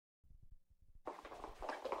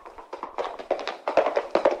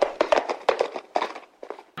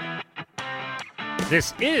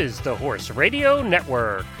This is the Horse Radio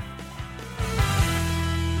Network.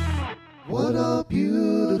 What a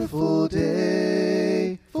beautiful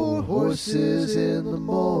day for horses in the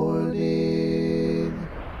morning.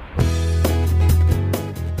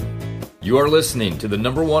 You are listening to the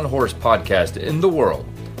number one horse podcast in the world.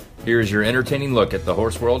 Here's your entertaining look at the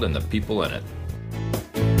horse world and the people in it.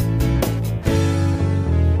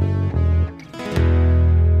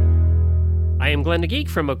 I am Glenn the Geek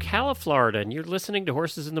from Ocala, Florida, and you're listening to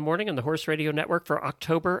Horses in the Morning on the Horse Radio Network for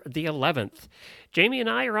October the 11th. Jamie and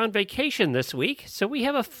I are on vacation this week, so we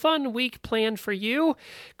have a fun week planned for you,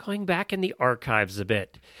 going back in the archives a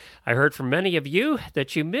bit. I heard from many of you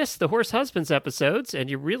that you missed the Horse Husbands episodes, and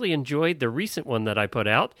you really enjoyed the recent one that I put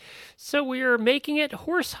out, so we are making it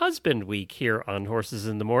Horse Husband Week here on Horses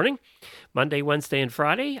in the Morning. Monday, Wednesday, and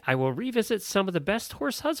Friday, I will revisit some of the best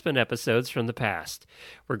horse husband episodes from the past.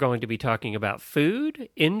 We're going to be talking about food,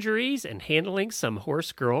 injuries, and handling some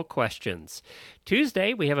horse girl questions.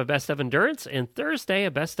 Tuesday, we have a best of endurance, and Thursday,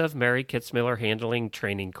 a best of Mary Kitzmiller handling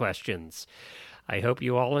training questions. I hope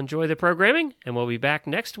you all enjoy the programming, and we'll be back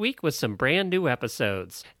next week with some brand new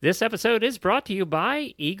episodes. This episode is brought to you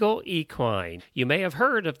by Eagle Equine. You may have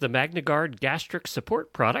heard of the MagnaGuard gastric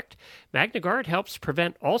support product. MagnaGuard helps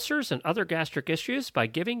prevent ulcers and other gastric issues by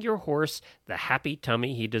giving your horse the happy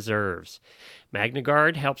tummy he deserves.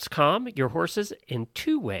 MagnaGuard helps calm your horses in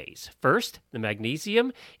two ways. First, the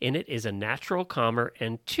magnesium in it is a natural calmer,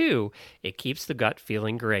 and two, it keeps the gut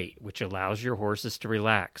feeling great, which allows your horses to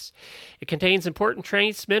relax. It contains important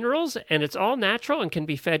trace minerals, and it's all natural and can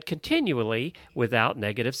be fed continually without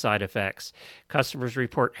negative side effects. Customers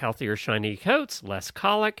report healthier, shiny coats, less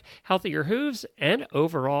colic, healthier hooves, and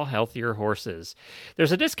overall healthier horses.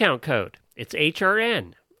 There's a discount code. It's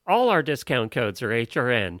HRN. All our discount codes are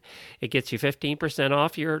HRN. It gets you 15%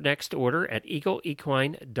 off your next order at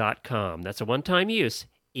eagleequine.com. That's a one-time use.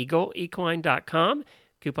 eagleequine.com.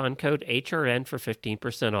 Coupon code HRN for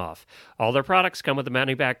 15% off. All their products come with a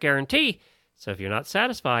money-back guarantee, so if you're not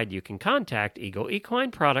satisfied, you can contact Eagle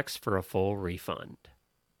Equine Products for a full refund.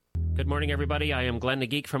 Good morning, everybody. I am Glenn the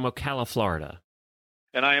Geek from Ocala, Florida.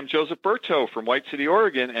 And I am Joseph Berto from White City,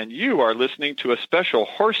 Oregon, and you are listening to a special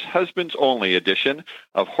Horse Husbands Only edition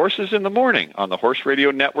of Horses in the Morning on the Horse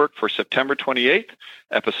Radio Network for September 28th,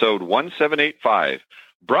 episode 1785,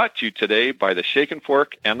 brought to you today by the Shaken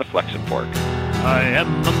Fork and the Flexen Fork. I am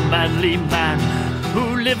a manly man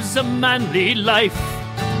who lives a manly life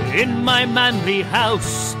in my manly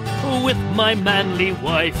house with my manly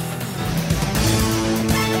wife.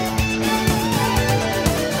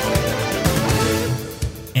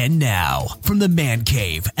 And now, from the Man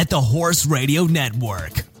Cave at the Horse Radio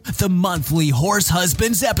Network, the monthly Horse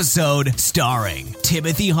Husbands episode starring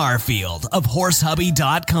Timothy Harfield of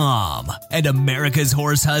HorseHubby.com and America's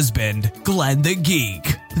Horse Husband, Glenn the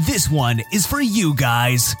Geek. This one is for you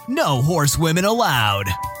guys. No horsewomen allowed.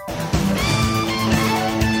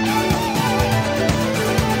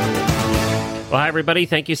 Well, hi, everybody.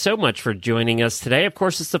 Thank you so much for joining us today. Of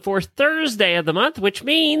course, it's the fourth Thursday of the month, which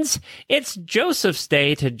means it's Joseph's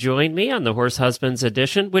Day to join me on the Horse Husbands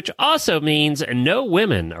edition, which also means no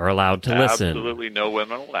women are allowed to listen. Absolutely no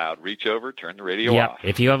women allowed. Reach over, turn the radio off.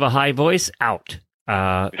 If you have a high voice, out.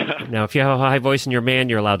 Now, if you have a high voice and you're a man,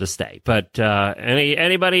 you're allowed to stay. But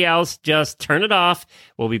anybody else, just turn it off.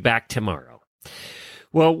 We'll be back tomorrow.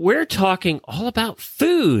 Well, we're talking all about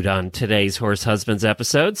food on today's Horse Husbands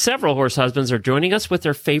episode. Several horse husbands are joining us with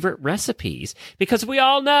their favorite recipes because we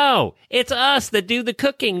all know it's us that do the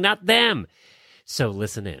cooking, not them. So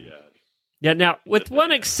listen in. Yeah. Now, with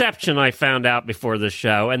one exception I found out before the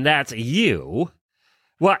show, and that's you.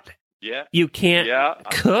 What? Yeah. You can't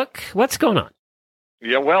cook? What's going on?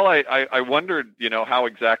 Yeah, well, I wondered, how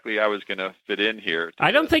exactly I was going to fit in here. I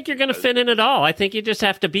don't think you're going to fit in at all. I think you just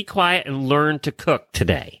have to be quiet and learn to cook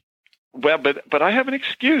today. Well, but I have an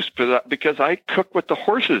excuse because I cook what the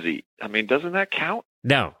horses eat. I mean, doesn't that count?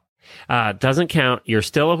 No, doesn't count. You're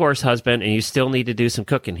still a horse husband, and you still need to do some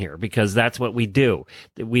cooking here because that's what we do.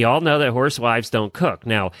 We all know that horse wives don't cook.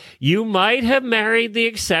 Now, you might have married the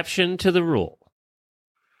exception to the rule.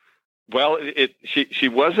 Well, she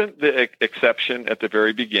wasn't the exception at the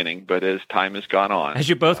very beginning, but as time has gone on, as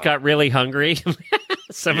you both got really hungry,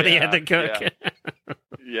 somebody had to cook.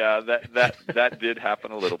 Yeah, that did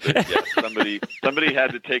happen a little bit. Yes, somebody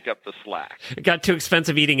had to take up the slack. It got too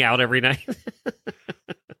expensive eating out every night.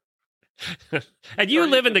 And you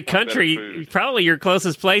live in the country. Probably your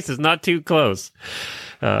closest place is not too close.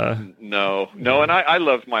 No, and I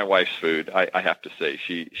love my wife's food. I have to say,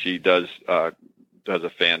 she does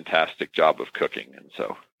a fantastic job of cooking, and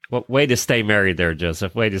so. Well, way to stay married there,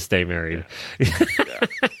 Joseph. Way to stay married. Yeah.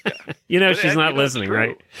 You know, And- she's and, not you know, it's listening, true.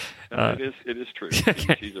 right? No, it is true.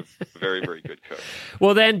 Okay. She's a very, very good cook.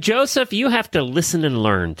 Well, then, Joseph, you have to listen and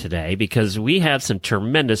learn today because we have some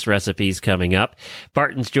tremendous recipes coming up.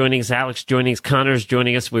 Barton's joining us, Alex joining us, Connor's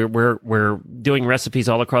joining us. We're doing recipes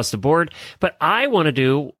all across the board, but I want to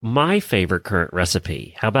do my favorite current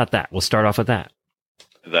recipe. How about that? We'll start off with that.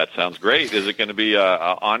 That sounds great. Is it going to be a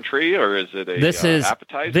entree or is it a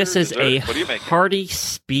appetizer? This is dessert? a What do you make? hearty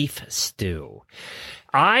beef stew.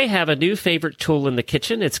 I have a new favorite tool in the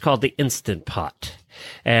kitchen. It's called the Instant Pot.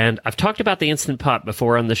 And I've talked about the Instant Pot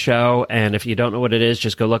before on the show. And if you don't know what it is,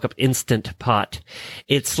 just go look up Instant Pot.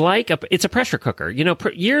 It's like it's a pressure cooker. You know,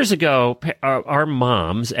 years ago, our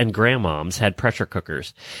moms and grandmoms had pressure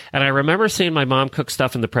cookers. And I remember seeing my mom cook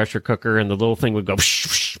stuff in the pressure cooker and the little thing would go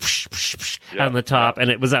on the top.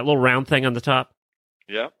 And it was that little round thing on the top.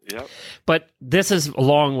 Yep. But this is a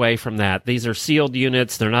long way from that. These are sealed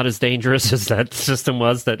units. They're not as dangerous as that system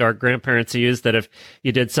was that our grandparents used, that if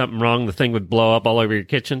you did something wrong, the thing would blow up all over your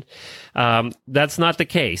kitchen. That's not the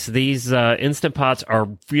case. These Instant Pots are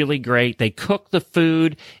really great. They cook the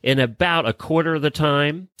food in about a quarter of the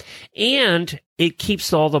time, and it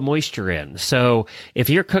keeps all the moisture in. So if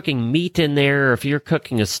you're cooking meat in there, or if you're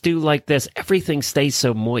cooking a stew like this, everything stays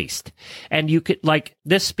so moist. And you could, like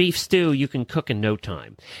this beef stew, you can cook in no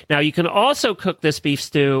time. Now, you can also cook this beef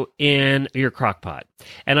stew in your crock pot.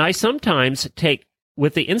 And I sometimes take,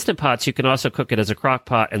 with the Instant Pots, you can also cook it as a crock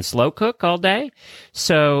pot and slow cook all day.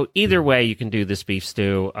 So either way, you can do this beef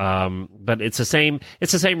stew. But it's the same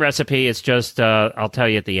recipe. It's just, I'll tell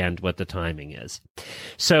you at the end what the timing is.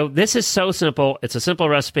 So this is so simple. It's a simple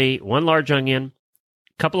recipe. 1 large onion,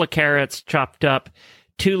 couple of carrots chopped up,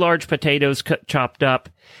 2 large potatoes chopped up.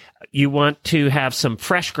 You want to have some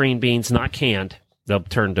fresh green beans, not canned. They'll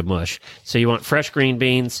turn to mush. So you want fresh green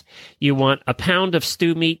beans. You want a pound of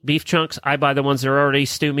stew meat, beef chunks. I buy the ones that are already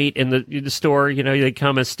stew meat in the store. You know, they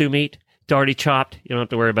come as stew meat. It's already chopped. You don't have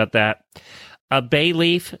to worry about that. A bay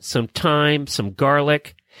leaf, some thyme, some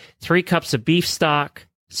garlic, 3 cups of beef stock,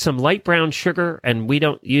 some light brown sugar, and we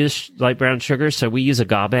don't use light brown sugar, so we use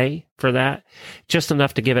agave for that. Just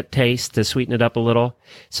enough to give it taste, to sweeten it up a little.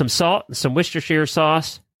 Some salt, some Worcestershire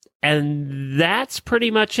sauce, and that's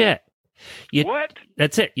pretty much it. What?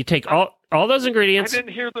 That's it. You take all those ingredients. I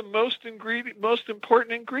didn't hear the most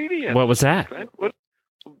important ingredient. What was that? What?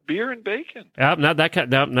 Beer and bacon. Not that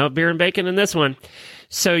kind. No beer and bacon in this one.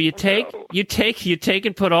 So you take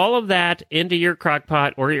and put all of that into your crock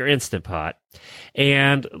pot or your Instant Pot.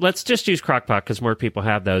 And let's just use crock pot because more people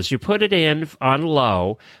have those. You put it in on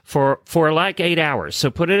low for like 8 hours.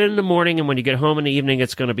 So put it in the morning, and when you get home in the evening,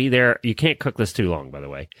 it's going to be there. You can't cook this too long, by the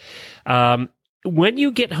way. When you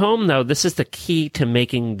get home, though, this is the key to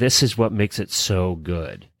making, this is what makes it so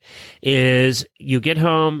good, is you get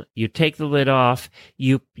home, you take the lid off,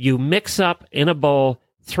 you mix up in a bowl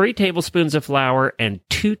 3 tablespoons of flour and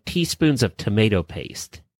 2 teaspoons of tomato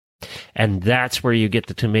paste. And that's where you get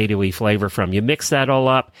the tomatoey flavor from. You mix that all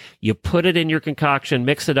up, you put it in your concoction,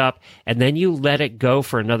 mix it up, and then you let it go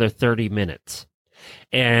for another 30 minutes.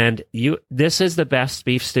 And this is the best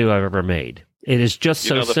beef stew I've ever made. It is just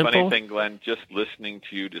so simple. The funny thing, Glenn, just listening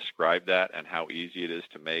to you describe that and how easy it is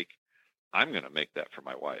to make, I'm going to make that for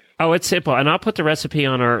my wife. Oh, it's simple. And I'll put the recipe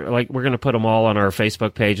on we're going to put them all on our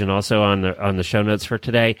Facebook page and also on the show notes for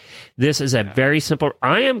today. This is a very simple.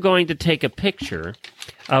 I am going to take a picture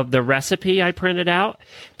of the recipe I printed out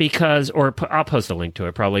I'll post a link to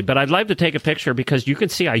it probably, but I'd like to take a picture because you can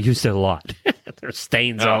see I used it a lot. There's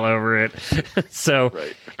stains all over it. So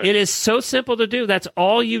right. It is so simple to do. That's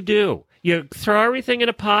all you do. You throw everything in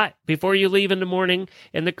a pot before you leave in the morning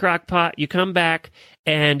in the crock pot. You come back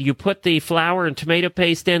and you put the flour and tomato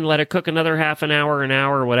paste in, let it cook another half an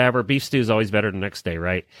hour, whatever. Beef stew is always better the next day,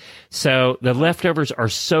 right? So the leftovers are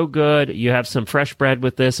so good. You have some fresh bread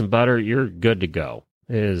with this and butter. You're good to go.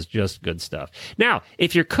 It is just good stuff. Now,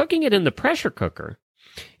 if you're cooking it in the pressure cooker,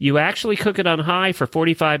 you actually cook it on high for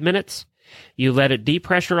 45 minutes. You let it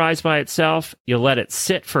depressurize by itself. You let it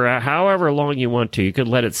sit for however long you want to. You could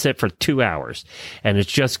let it sit for 2 hours, and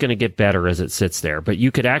it's just going to get better as it sits there. But you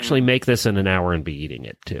could actually make this in an hour and be eating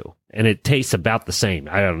it too. And it tastes about the same.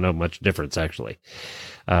 I don't know much difference, actually.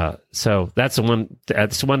 So that's one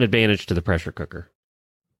advantage to the pressure cooker.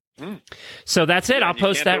 So that's it. I'll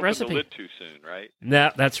post that recipe. The lid too soon, right?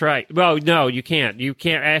 No, that's right. Well, no, you can't. You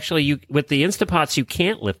can't actually. With the Instant Pots, you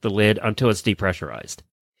can't lift the lid until it's depressurized.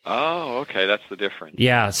 Oh, okay. That's the difference.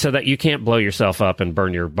 Yeah, so that you can't blow yourself up and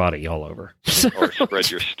burn your body all over. Or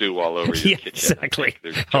spread your stew all over your kitchen. Exactly.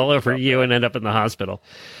 All over you and end up in the hospital.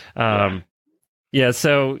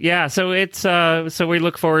 So it's so we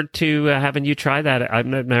look forward to having you try that.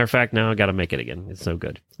 Matter of fact, now I got to make it again. It's so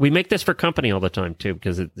good. We make this for company all the time too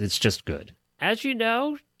because it's just good. As you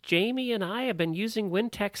know, Jamie and I have been using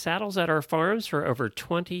Wintec saddles at our farms for over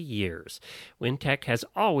 20 years. Wintec has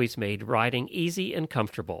always made riding easy and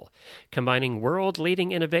comfortable. Combining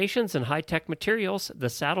world-leading innovations and high-tech materials, the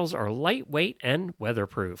saddles are lightweight and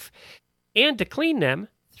weatherproof. And to clean them,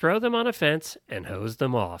 throw them on a fence and hose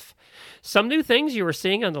them off. Some new things you are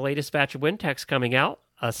seeing on the latest batch of Wintecs coming out: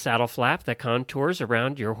 a saddle flap that contours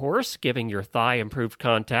around your horse, giving your thigh improved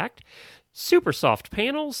contact; super soft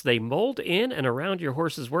panels, they mold in and around your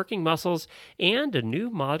horse's working muscles; and a new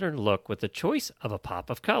modern look with the choice of a pop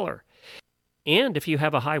of color. And if you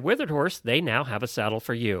have a high-withered horse, they now have a saddle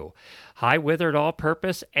for you. High-withered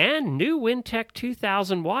all-purpose and new Wintec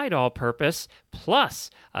 2000 wide all-purpose,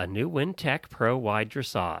 plus a new Wintec Pro wide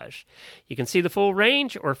dressage. You can see the full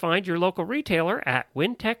range or find your local retailer at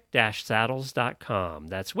wintec-saddles.com.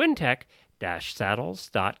 That's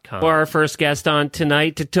wintec-saddles.com. Our first guest on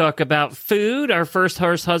tonight to talk about food, our first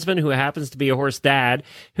horse husband, who happens to be a horse dad,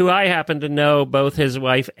 who I happen to know both his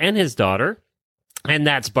wife and his daughter. And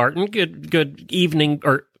that's Barton. Good evening,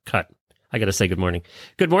 or cut. I got to say good morning.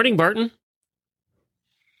 Good morning, Barton.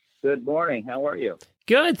 Good morning. How are you?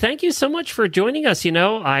 Good. Thank you so much for joining us. You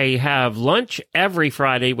know, I have lunch every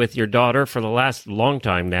Friday with your daughter for the last long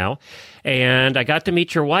time now. And I got to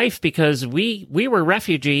meet your wife because we were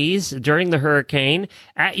refugees during the hurricane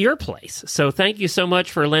at your place. So thank you so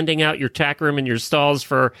much for lending out your tack room and your stalls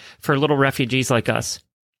for little refugees like us.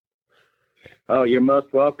 Oh, you're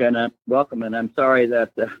most welcome. And I'm sorry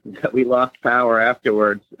that we lost power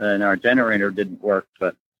afterwards and our generator didn't work,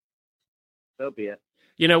 but so be it.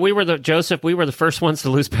 You know, we were the first ones to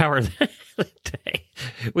lose power that day.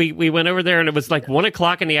 We went over there and it was like 1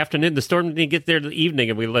 o'clock in the afternoon. The storm didn't get there in the evening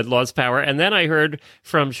and we lost power. And then I heard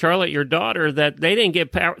from Charlotte, your daughter, that they didn't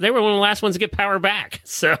get power. They were one of the last ones to get power back.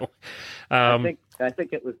 So I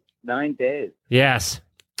think it was 9 days. Yes.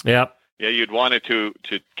 Yep. Yeah, you'd wanted to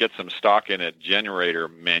get some stock in a generator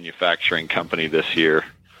manufacturing company this year,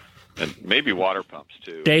 and maybe water pumps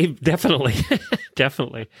too. Dave, definitely,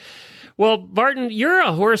 definitely. Well, Barton, you're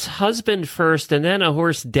a horse husband first, and then a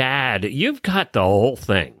horse dad. You've got the whole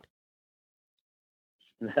thing.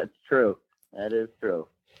 That's true. That is true.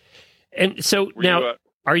 And so now,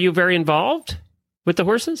 are you very involved with the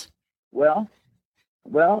horses? Well,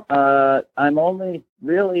 I'm only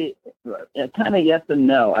really kind of yes and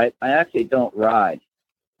no. I actually don't ride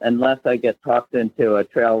unless I get talked into a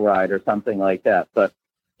trail ride or something like that. But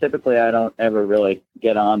typically, I don't ever really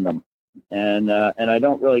get on them, and I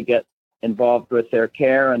don't really get involved with their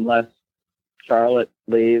care unless Charlotte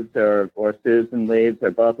leaves or Susan leaves or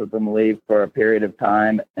both of them leave for a period of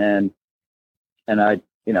time, and I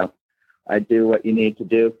do what you need to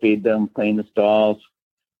do: feed them, clean the stalls,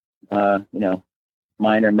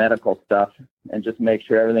 minor medical stuff, and just make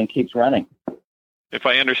sure everything keeps running. If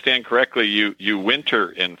I understand correctly, you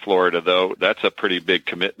winter in Florida, though. That's a pretty big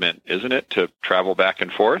commitment, isn't it, to travel back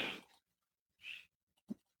and forth?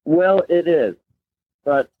 Well, it is.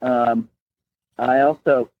 But I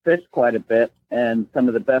also fish quite a bit, and some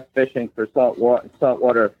of the best fishing for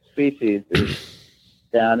saltwater species is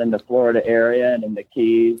down in the Florida area and in the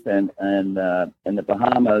Keys and in the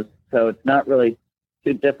Bahamas. So it's not really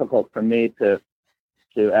too difficult for me to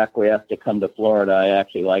acquiesce to come to Florida. I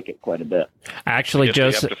actually like it quite a bit. Actually,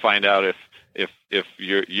 Joseph, you have to find out if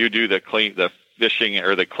you do the fishing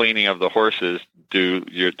or the cleaning of the horses.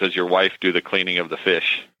 Does your wife do the cleaning of the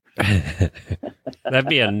fish? That'd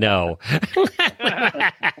be a no.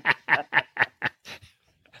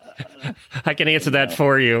 I can answer that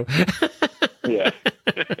for you. Yeah.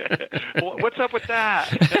 What's up with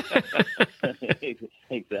that?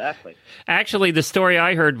 Exactly. Actually, the story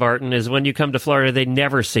I heard, Barton, is when you come to Florida, they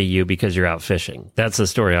never see you because you're out fishing. That's the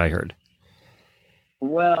story I heard.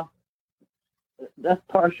 Well, that's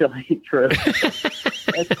partially true.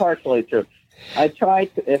 It's partially true. I try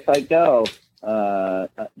to, if I go,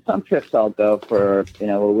 some trips I'll go for,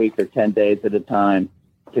 a week or 10 days at a time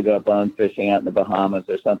to go bone fishing out in the Bahamas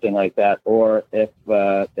or something like that. Or if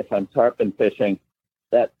I'm tarpon fishing,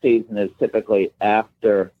 that season is typically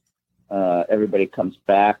after everybody comes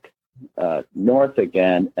back north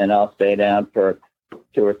again, and I'll stay down for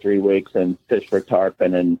 2 or 3 weeks and fish for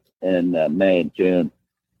tarpon in May and June.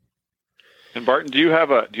 And Barton, do you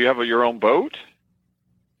have your own boat?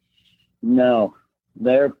 No,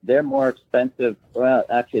 they're more expensive. Well,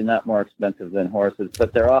 actually, not more expensive than horses,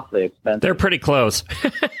 but they're awfully expensive. They're pretty close.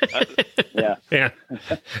 Yeah. Yeah.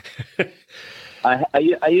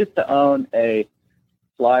 I used to own a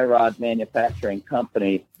fly rod manufacturing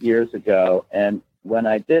company years ago, and when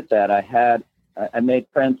I did that, I made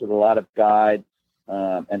friends with a lot of guides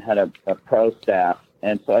and had a pro staff,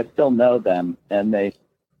 and so I still know them, and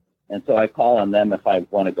so I call on them if I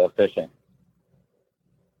want to go fishing.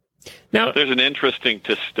 Now, there's an interesting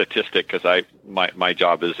statistic because my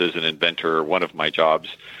job is as an inventor, or one of my jobs,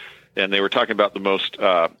 and they were talking about the most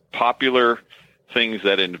popular things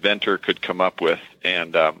that an inventor could come up with,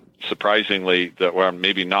 and surprisingly,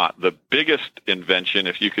 maybe not, the biggest invention,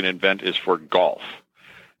 if you can invent, is for golf.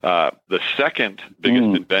 The second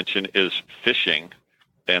biggest invention is fishing,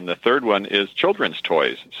 and the third one is children's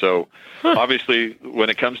toys. So obviously,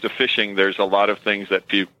 when it comes to fishing, there's a lot of things that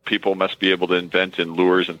people must be able to invent in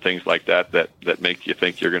lures and things like that make you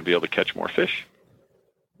think you're going to be able to catch more fish.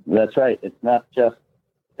 That's right. It's not just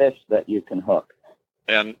fish that you can hook.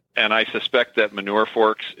 And I suspect that manure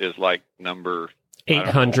forks is like number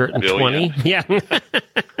 820. Yeah.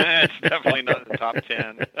 It's definitely not in the top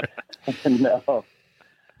 10. No.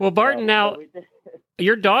 Well, Barton, now,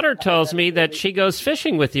 your daughter tells me that she goes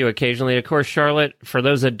fishing with you occasionally. Of course, Charlotte, for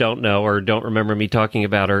those that don't know or don't remember me talking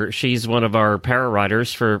about her, she's one of our para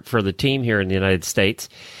riders for the team here in the United States.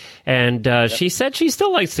 And she said she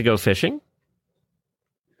still likes to go fishing.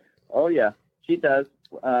 Oh, yeah, she does.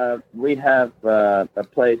 We have a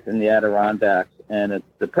place in the Adirondacks, and it's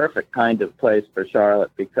the perfect kind of place for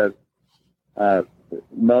Charlotte because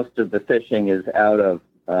most of the fishing is out of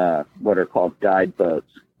what are called guide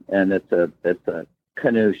boats. And it's a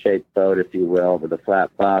canoe-shaped boat, if you will, with a flat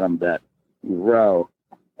bottom that you row.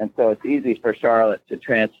 And so it's easy for Charlotte to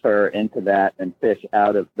transfer into that and fish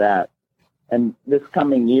out of that. And this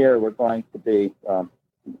coming year, we're going to be,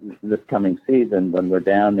 this coming season when we're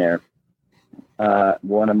down there,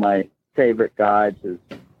 one of my favorite guides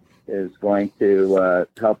is going to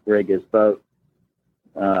help rig his boat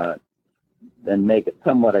and make it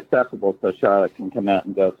somewhat accessible so Charlotte can come out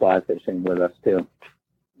and go fly fishing with us, too.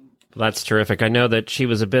 That's terrific. I know that she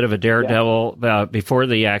was a bit of a daredevil before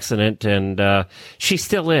the accident, and she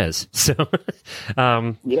still is. So,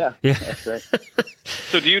 yeah, that's right.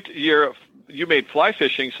 So, you made fly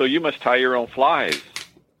fishing, so you must tie your own flies.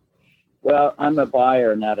 Well, I'm a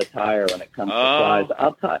buyer, not a tire, when it comes to flies.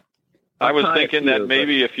 I was thinking that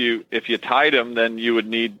maybe if you tied them, then you would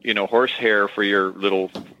need horsehair for your little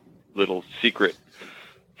secret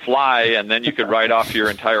fly, and then you could write off your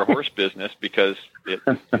entire horse business because you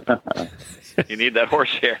need that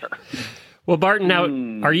horsehair. Well, Barton, now,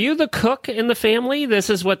 are you the cook in the family?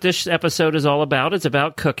 This is what this episode is all about. It's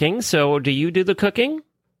about cooking. So do you do the cooking?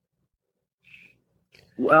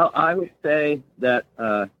 Well, I would say that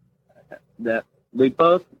that we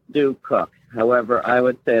both do cook. However, I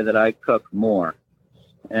would say that I cook more.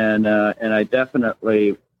 And I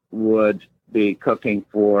definitely would be cooking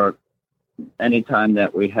for any time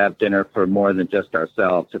that we have dinner for more than just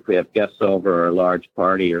ourselves, if we have guests over or a large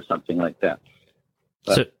party or something like that.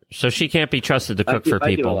 But so she can't be trusted to cook for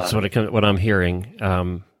people. That's what I'm hearing.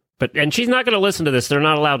 And she's not going to listen to this. They're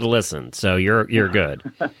not allowed to listen. So you're good.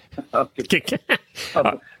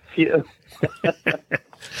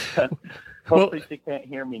 Hopefully she can't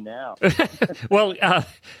hear me now. You're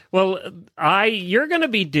going to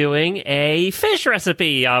be doing a fish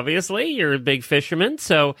recipe, obviously. You're a big fisherman.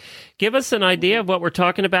 So give us an idea of what we're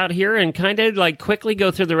talking about here and kind of quickly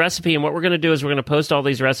go through the recipe. And what we're going to do is we're going to post all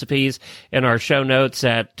these recipes in our show notes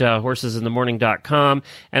at horsesinthemorning.com.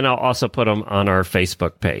 And I'll also put them on our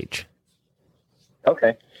Facebook page.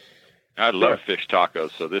 Okay. I love fish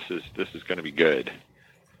tacos, so this is going to be good.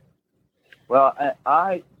 Well,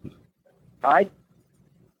 I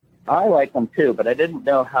like them too, but I didn't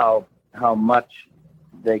know how much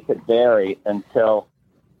they could vary until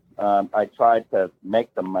I tried to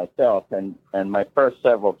make them myself, and my first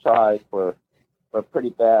several tries were pretty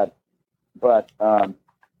bad. But I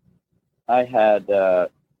had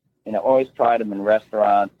always tried them in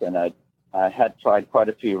restaurants, and I had tried quite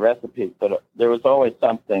a few recipes, but there was always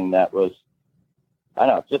something that was, I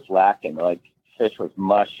don't know, just lacking. Like fish was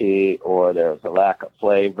mushy, or there was a lack of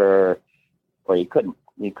flavor, or you couldn't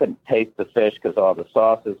taste the fish because all the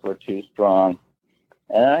sauces were too strong.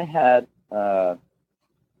 And I had I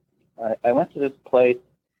went to this place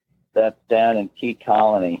that's down in Key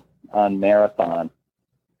Colony on Marathon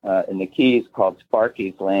in the Keys called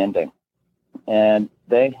Sparky's Landing, and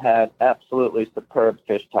they had absolutely superb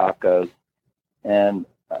fish tacos. And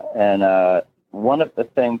one of the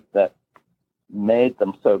things that made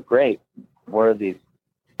them so great were these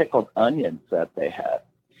pickled onions that they had.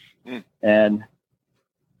 And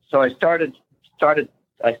so I started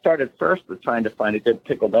first with trying to find a good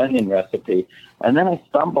pickled onion recipe, and then I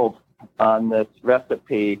stumbled on this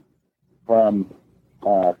recipe from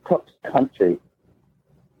Cook's Country,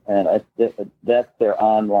 and that's their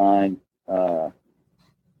online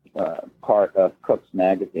part of Cook's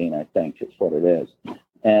Magazine, I think is what it is.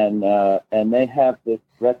 And they have this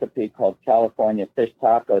recipe called California Fish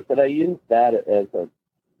Tacos that I use that as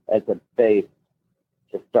a base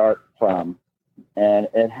to start from, and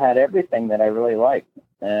it had everything that I really liked.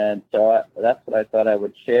 And so that's what I thought I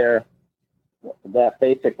would share, that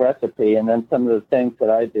basic recipe, and then some of the things that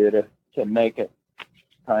I do to make it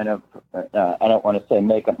kind of, I don't want to say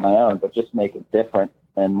make it my own, but just make it different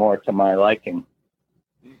and more to my liking.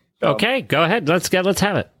 So, okay, go ahead. Let's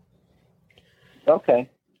have it. Okay.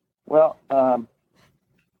 Well,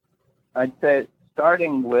 I'd say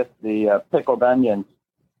starting with the pickled onions,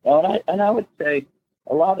 and I would say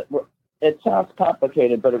a lot of it sounds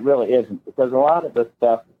complicated, but it really isn't, because a lot of the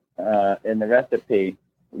stuff in the recipe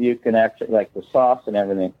you can actually, like the sauce and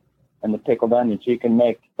everything, and the pickled onions, you can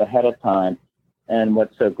make ahead of time. And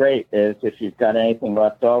what's so great is if you've got anything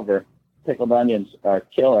left over, pickled onions are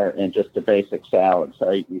killer in just a basic salad.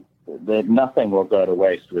 So nothing will go to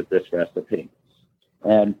waste with this recipe.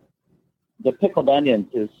 And the pickled onions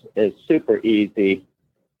is super easy.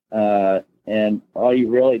 And all you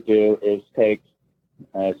really do is take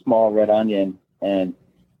a small red onion and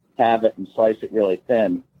halve it and slice it really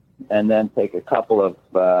thin. And then take a couple of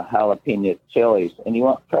jalapeno chilies. And you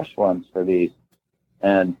want fresh ones for these.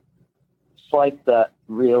 And slice that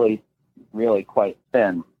really, really quite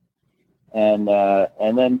thin. And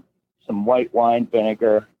then some white wine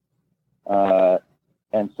vinegar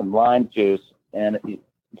and some lime juice. And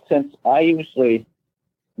since I usually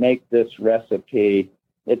make this recipe,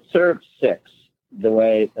 it serves 6 the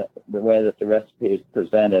way that the recipe is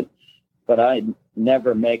presented, but I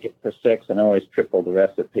never make it for 6 and always triple the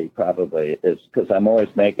recipe. Probably is because I'm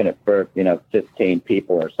always making it for 15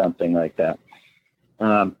 people or something like that.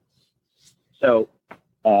 And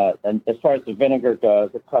as far as the vinegar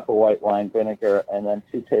goes, a cup of white wine vinegar and then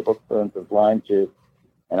 2 tablespoons of lime juice,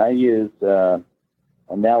 and I use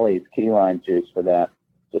Nelly's key lime juice for that,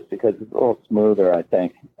 just because it's a little smoother, I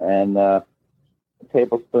think. And a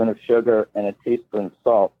tablespoon of sugar and a teaspoon of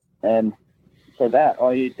salt. And for that,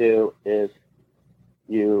 all you do is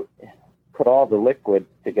you put all the liquid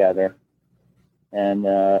together and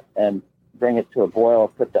bring it to a boil,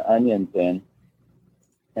 put the onions in,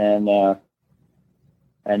 and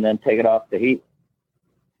then take it off the heat.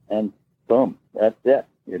 And boom, that's it.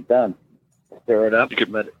 You're done. Stir it up,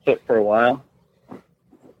 let it sit for a while.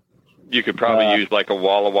 You could probably use like a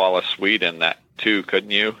Walla Walla sweet in that too,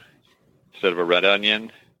 couldn't you? Instead of a red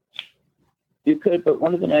onion? You could, but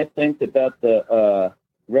one of the nice things about the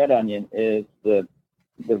red onion is the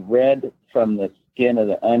red from the skin of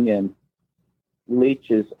the onion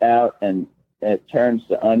leaches out and it turns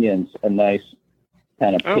the onions a nice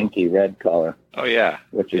kind of pinky red color. Oh yeah,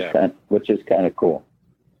 which is kind of cool.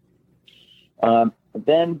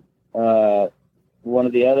 Then one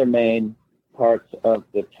of the other main parts of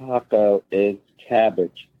the taco is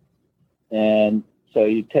cabbage, and so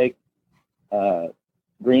you take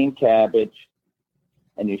green cabbage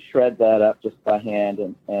and you shred that up just by hand,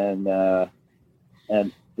 and the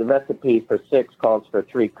recipe for 6 calls for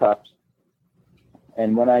 3 cups.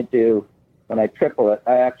 And when I triple it,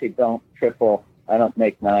 I actually don't triple. I don't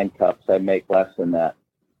make 9 cups. I make less than that.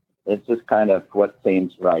 It's just kind of what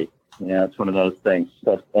seems right. It's one of those things.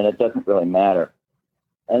 And it doesn't really matter.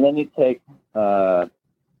 And then you take a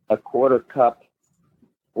quarter cup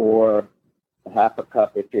or half a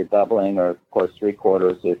cup if you're doubling, or of course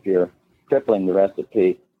 3/4 if you're tripling the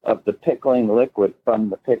recipe, of the pickling liquid from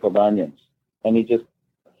the pickled onions. And you just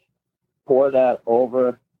pour that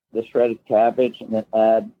over the shredded cabbage and then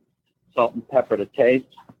add salt and pepper to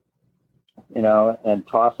taste, and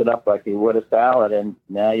toss it up like you would a salad. And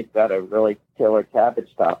now you've got a really killer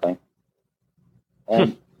cabbage topping.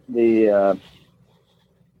 And the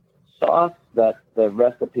sauce that the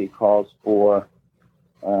recipe calls for,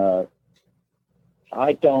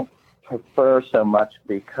 I don't prefer so much,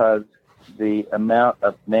 because the amount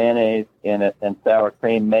of mayonnaise in it and sour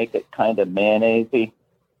cream make it kind of mayonnaise-y,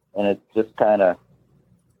 and it's just kind of,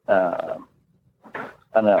 I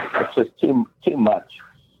don't know, it's just too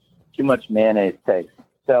much mayonnaise taste.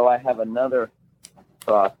 So I have another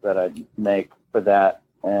sauce that I make for that,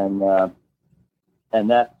 and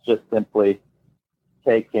that's just simply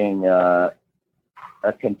taking a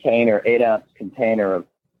container, 8-ounce container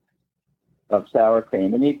of sour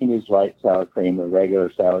cream, and you can use light sour cream or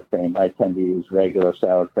regular sour cream. I tend to use regular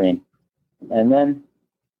sour cream, and then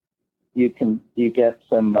you get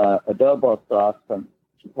some adobo sauce from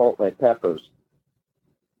chipotle peppers,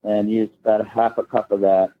 and use about a half a cup of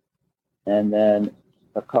that, and then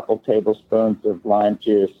a couple tablespoons of lime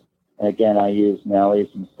juice. And again, I use Nellie's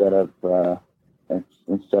instead of the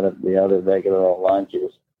other regular old lime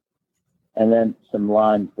juice. And then some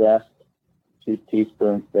lime zest, 2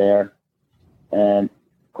 teaspoons there, and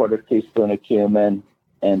 1/4 teaspoon of cumin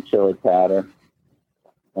and chili powder,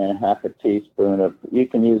 and 1/2 teaspoon of, you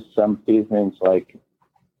can use some seasonings like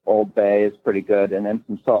Old Bay is pretty good, and then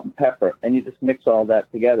some salt and pepper, and you just mix all that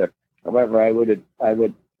together. However, I would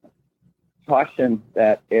caution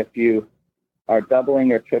that if you are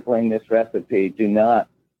doubling or tripling this recipe,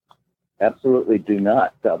 absolutely do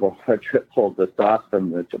not double or triple the sauce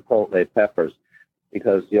from the chipotle peppers,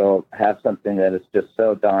 because you'll have something that is just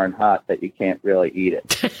so darn hot that you can't really eat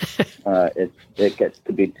it. It gets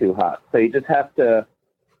to be too hot. So you just have to,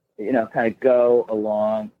 kind of go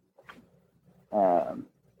along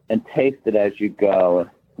and taste it as you go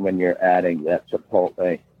when you're adding that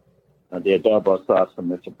chipotle, the adobo sauce from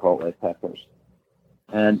the chipotle peppers.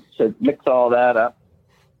 And so mix all that up.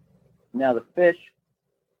 Now the fish,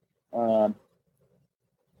 the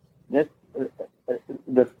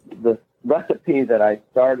recipe that I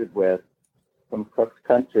started with from Cook's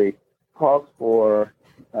Country calls for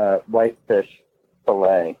whitefish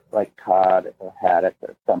fillet, like cod or haddock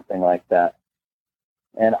or something like that.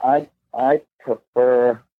 And I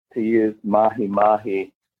prefer to use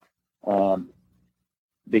mahi-mahi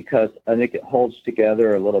because I think it holds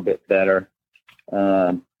together a little bit better.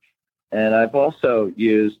 And I've also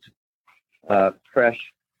used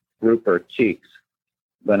fresh grouper cheeks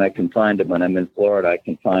when I can find them. When I'm in Florida, I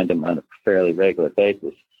can find them on a fairly regular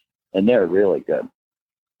basis, and they're really good.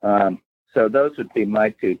 So those would be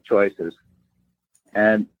my 2 choices.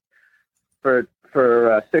 And for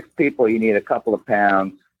 6 people, you need a couple of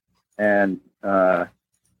pounds, and of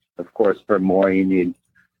course, for more, you need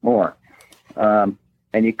more.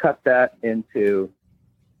 And you cut that into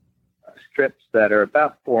strips that are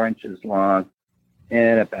about 4 inches long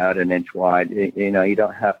and about 1 inch wide. You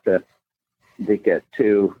don't have to get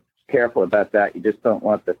too careful about that. You just don't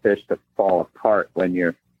want the fish to fall apart when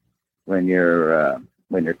you're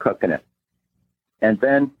cooking it. And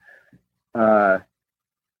then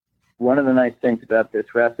one of the nice things about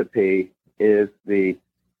this recipe is the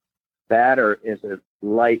batter is a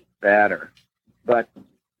light batter, but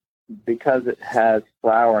because it has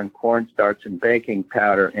flour and cornstarch and baking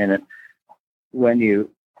powder in it, when you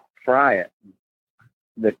fry it,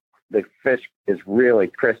 the fish is really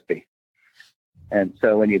crispy. And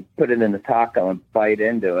so when you put it in the taco and bite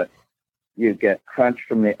into it, you get crunch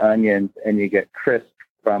from the onions and you get crisp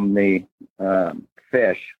from the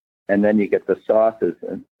fish, and then you get the sauces,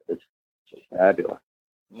 and it's just fabulous.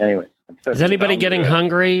 Anyway, is anybody getting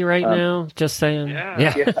hungry right now? Just saying.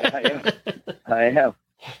 Yeah, I am.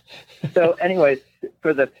 So, anyways,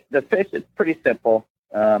 for the fish, it's pretty simple.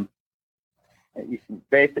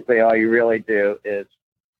 Basically, all you really do is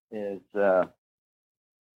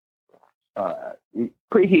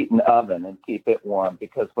preheat an oven and keep it warm,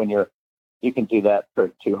 because when you can do that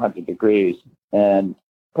for 200 degrees, and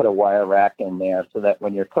put a wire rack in there so that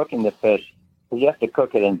when you're cooking the fish, because you have to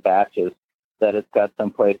cook it in batches, that it's got some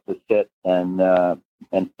place to sit and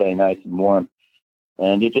stay nice and warm.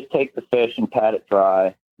 And you just take the fish and pat it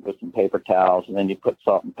dry with some paper towels, and then you put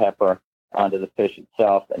salt and pepper onto the fish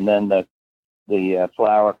itself, and then the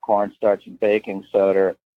flour, cornstarch, and baking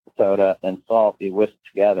soda, and salt you whisk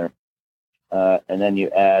together, and then you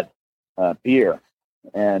add beer,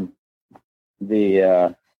 and then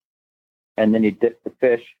you dip the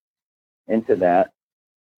fish into that,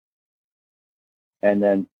 and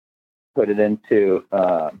then put it into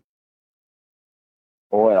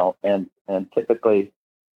oil, and typically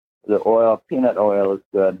the peanut oil is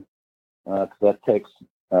good, because that takes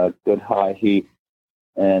good high heat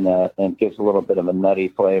and gives a little bit of a nutty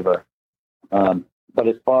flavor. But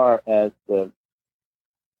as far as the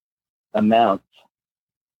amounts,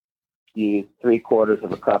 you use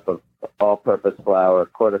 3/4 cup of all-purpose flour,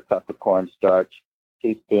 1/4 cup of cornstarch,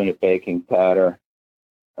 teaspoon of baking powder,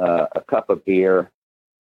 a cup of beer,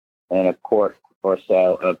 and a quart or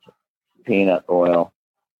so of peanut oil.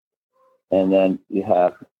 And then you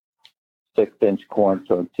have 6-inch corn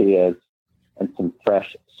tortillas and some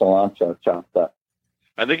fresh cilantro chopped up.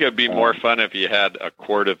 I think it would be more fun if you had a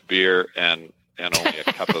quart of beer and only a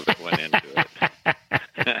cup of it went into it.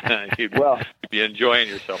 You'd be enjoying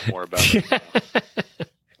yourself more about it.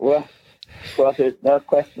 Well, there's no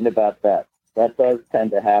question about that. That does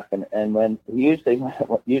tend to happen. And usually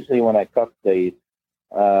when I cook these,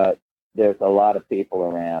 there's a lot of people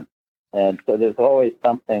around, and so there's always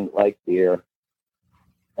something like beer.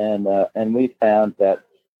 And we found that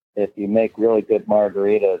if you make really good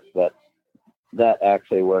margaritas, that that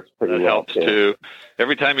actually works pretty That well helps too.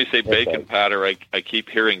 Every time you say bacon powder, I keep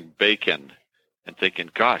hearing bacon and thinking,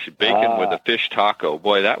 gosh, bacon with a fish taco.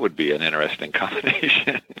 Boy, that would be an interesting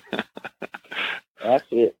combination.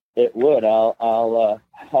 Actually, it would. I'll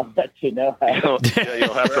let you know. You'll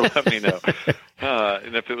have to let me know.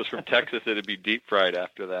 And if it was from Texas, it'd be deep fried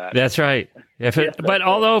after that. That's right. But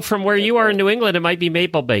although from where you are in New England, it might be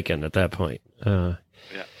maple bacon at that point. Yeah.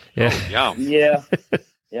 Yeah. Oh, yum. Yeah.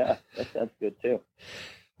 Yeah, that sounds good too.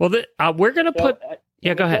 Well, we're going to put.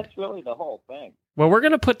 Go ahead. That's really the whole thing. Well, we're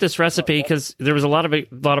going to put this recipe because there was a lot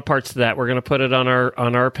of parts to that. We're going to put it on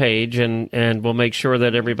our page, and we'll make sure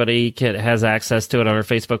that everybody has access to it on our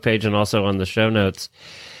Facebook page and also on the show notes.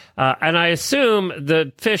 And I assume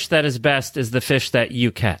the fish that is best is the fish that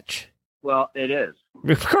you catch. Well, it is.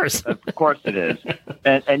 Of course. Of course it is.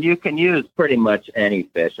 And you can use pretty much any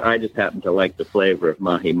fish. I just happen to like the flavor of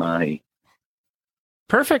mahi-mahi.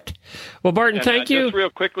 Perfect. Well, Barton, thank you. Just real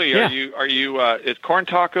quickly, Yeah. are you is corn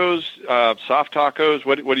tacos, soft tacos?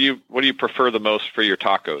 What do you prefer the most for your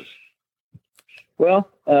tacos? Well,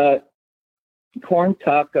 corn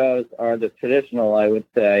tacos are the traditional, I would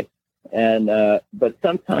say, and but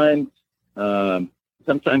sometimes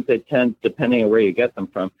they tend, depending on where you get them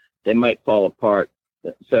from, they might fall apart.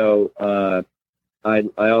 So I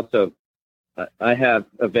have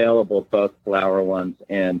available both flour ones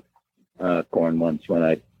and corn ones when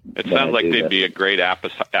I. It sounds like they'd be a great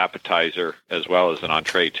appetizer as well as an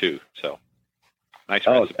entree too. So nice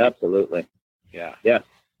recipe. Oh, absolutely. Yeah. Yeah.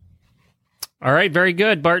 All right, very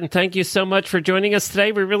good, Barton. Thank you so much for joining us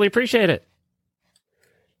today. We really appreciate it.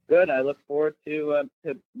 Good. I look forward to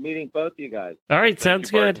meeting both you guys. All right,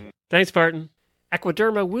 sounds you, good. Barton. Thanks, Barton.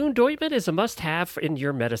 Equiderma Wound Ointment is a must-have in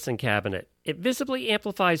your medicine cabinet. It visibly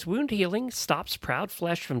amplifies wound healing, stops proud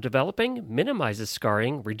flesh from developing, minimizes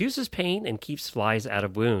scarring, reduces pain, and keeps flies out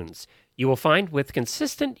of wounds. You will find with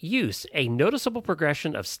consistent use a noticeable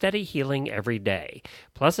progression of steady healing every day.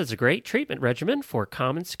 Plus, it's a great treatment regimen for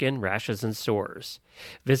common skin rashes and sores.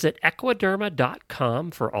 Visit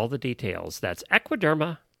equiderma.com for all the details. That's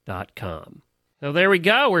equiderma.com. So there we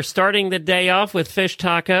go. We're starting the day off with fish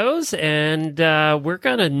tacos, and we're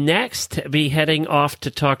going to next be heading off to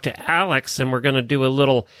talk to Alex, and we're going to do a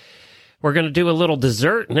little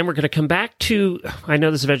dessert, and then we're going to come back to, I know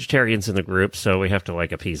there's vegetarians in the group, so we have to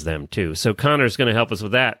appease them too. So Connor's going to help us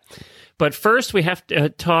with that. But first we have to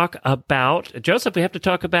talk about, Joseph, we have to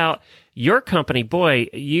talk about your company. Boy,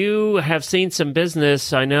 you have seen some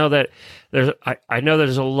business. I know that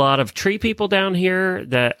there's a lot of tree people down here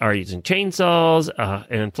that are using chainsaws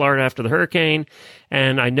in Florida after the hurricane.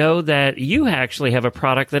 And I know that you actually have a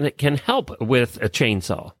product that can help with a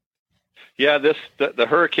chainsaw. Yeah, the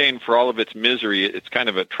hurricane, for all of its misery, it's kind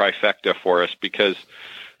of a trifecta for us because,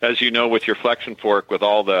 as you know, with your flexion fork, with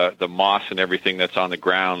all the moss and everything that's on the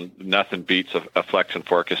ground, nothing beats a flexion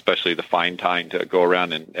fork, especially the fine tine, to go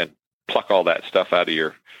around and pluck all that stuff out of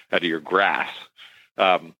your grass.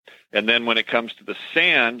 And then when it comes to the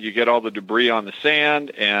sand, you get all the debris on the sand,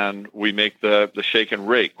 and we make the shake and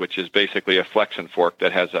rake, which is basically a flexion fork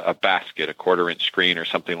that has a basket, a 1/4-inch screen or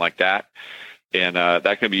something like that. And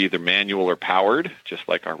that can be either manual or powered, just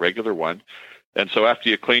like our regular one. And so after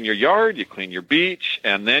you clean your yard, you clean your beach,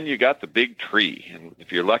 and then you got the big tree. And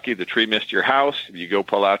if you're lucky, the tree missed your house, you go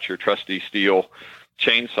pull out your trusty steel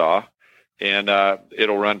chainsaw, and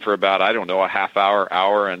it'll run for about, a half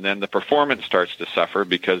hour, and then the performance starts to suffer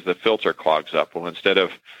because the filter clogs up. Well, instead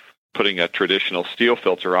of putting a traditional steel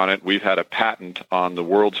filter on it, we've had a patent on the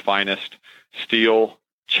world's finest steel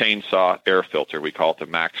chainsaw air filter. We call it the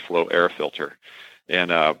Max Flow air filter.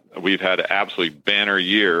 And we've had an absolutely banner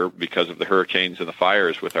year because of the hurricanes and the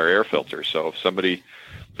fires with our air filter. So if somebody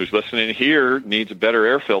who's listening here needs a better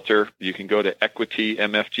air filter, you can go to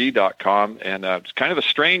equitymfg.com. And it's kind of a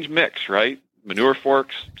strange mix, right? Manure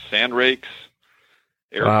forks, sand rakes,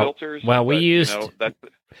 air filters. Well, we used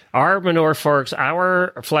our manure forks,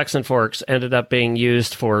 our flexion forks ended up being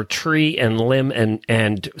used for tree and limb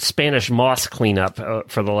and Spanish moss cleanup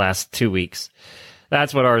for the last 2 weeks.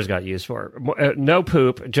 That's what ours got used for. No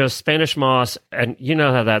poop, just Spanish moss, and you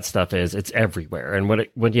know how that stuff is. It's everywhere. And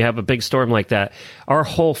when you have a big storm like that, our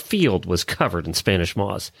whole field was covered in Spanish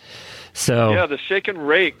moss. So yeah, the shake and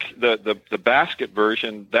rake, the basket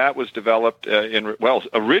version, that was developed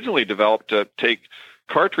originally developed to take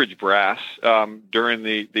cartridge brass during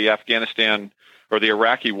the Afghanistan or the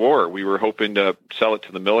Iraqi war. We were hoping to sell it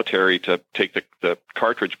to the military to take the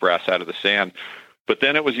cartridge brass out of the sand. But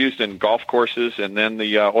then it was used in golf courses, and then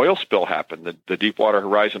the oil spill happened, the Deepwater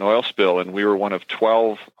Horizon oil spill, and we were one of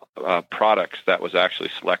 12 products that was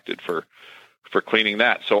actually selected for cleaning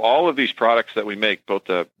that. So all of these products that we make, both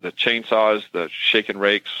the chainsaws, the shake and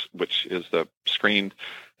rakes, which is the screen,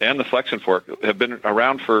 and the flex and fork, have been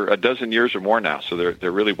around for a dozen years or more now. So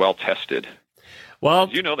they're really well tested. Well,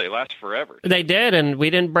 they last forever. They did, and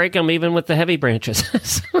we didn't break them even with the heavy branches.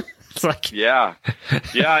 It's like yeah,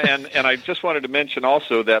 and I just wanted to mention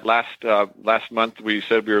also that last month we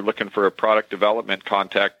said we were looking for a product development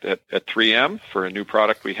contact at 3M for a new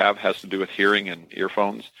product we have, has to do with hearing and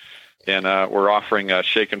earphones, and we're offering a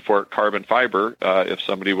shake and fork carbon fiber if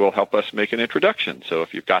somebody will help us make an introduction. So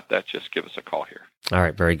if you've got that, just give us a call here. All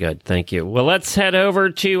right, very good, thank you. Well, let's head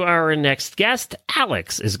over to our next guest.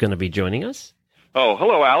 Alex is going to be joining us. Oh,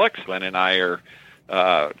 hello, Alex. Glenn and I are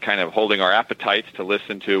kind of holding our appetites to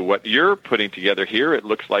listen to what you're putting together here. It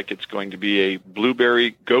looks like it's going to be a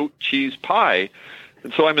blueberry goat cheese pie.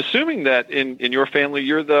 And so I'm assuming that in your family,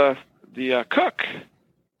 you're the cook.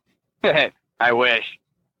 I wish.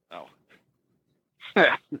 Oh.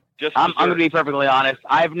 I'm going to be perfectly honest.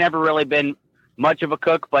 I've never really been much of a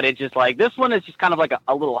cook, but it's just like, this one is just kind of like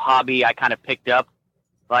a little hobby I kind of picked up.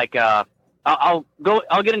 Like, I'll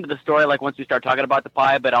get into the story like once we start talking about the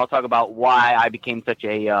pie, but I'll talk about why I became such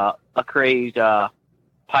a crazed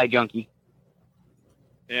pie junkie.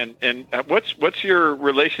 And what's your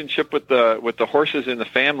relationship with the horses in the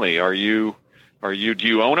family? Do you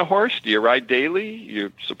own a horse? Do you ride daily?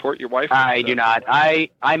 You support your wife? I do not. I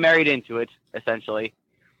married into it essentially,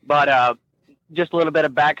 but just a little bit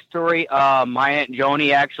of backstory. My Aunt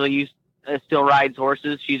Joni actually still rides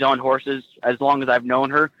horses. She's owned horses as long as I've known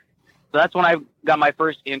her. So that's when I got my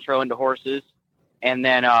first intro into horses. And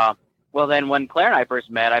then, then when Claire and I first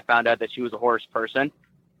met, I found out that she was a horse person.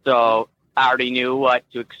 So I already knew what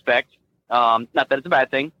to expect. Not that it's a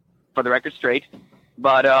bad thing, for the record straight.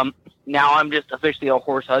 But now I'm just officially a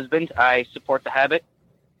horse husband. I support the habit.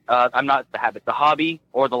 I'm not the habit, the hobby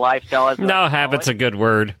or the lifestyle. No, habit's a good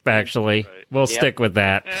word, actually. Right. We'll stick with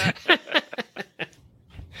that.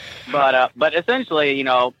 But essentially,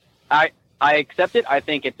 I accept it. I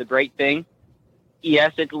think it's a great thing.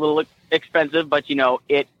 Yes, it's a little expensive, but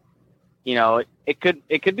it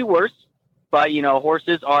could be worse. But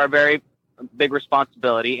horses are a very big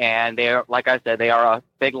responsibility, and they are, like I said, they are a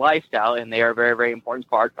big lifestyle, and they are a very, very important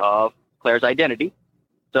part of Claire's identity.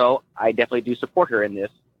 So I definitely do support her in this,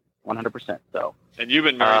 100%. So. And you've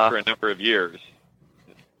been married for a number of years.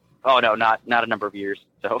 Oh no, not a number of years.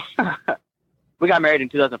 So we got married in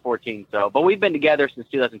 2014. But we've been together since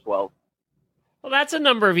 2012. Well, that's a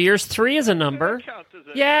number of years. 3 is a number.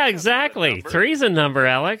 Yeah, exactly. 3 is a number,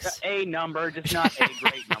 Alex. A number, just not a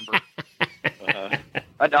great number.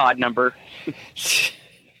 An odd number.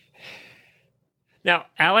 Now,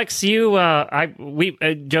 Alex,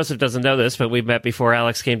 Joseph doesn't know this, but we met before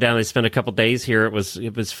Alex came down. They spent a couple days here. It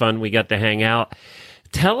was fun. We got to hang out.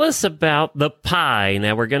 Tell us about the pie.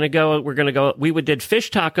 Now we're gonna go. We did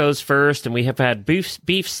fish tacos first, and we have had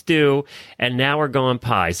beef stew, and now we're going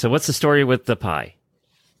pie. So what's the story with the pie?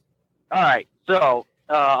 All right. So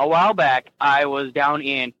a while back, I was down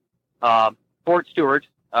in Fort Stewart.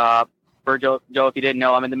 For Joe, if you didn't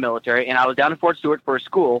know, I'm in the military, and I was down in Fort Stewart for a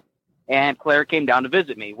school, and Claire came down to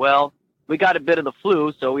visit me. Well, we got a bit of the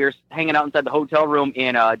flu, so we were hanging out inside the hotel room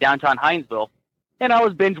in downtown Hinesville, and I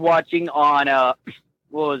was binge watching on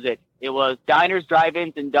what was it? It was Diners,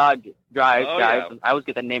 Drive-Ins, and Dog Drives. Yeah. I always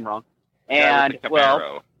get that name wrong. And,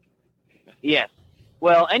 yes.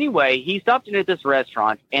 Well, anyway, he stopped in at this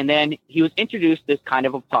restaurant, and then he was introduced this kind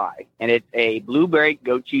of a pie, and it's a blueberry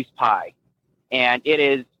goat cheese pie. And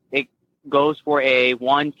it goes for a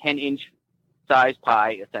 10-inch size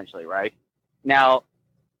pie, essentially, right? Now,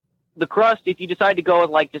 the crust, if you decide to go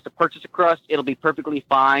with like just a purchase a crust, it'll be perfectly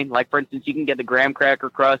fine. Like, for instance, you can get the graham cracker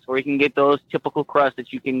crust, or you can get those typical crusts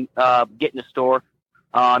that you can get in the store.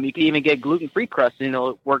 You can even get gluten-free crust, and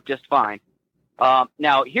it'll work just fine.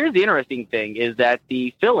 Now, here's the interesting thing, is that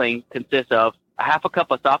the filling consists of a half a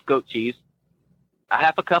cup of soft goat cheese, a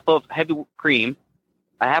half a cup of heavy cream,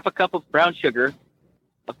 a half a cup of brown sugar,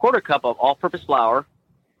 a quarter cup of all-purpose flour,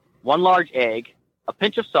 1 large egg, a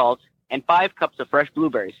pinch of salt, and 5 cups of fresh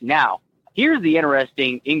blueberries. Now, here's the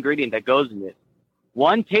interesting ingredient that goes in this.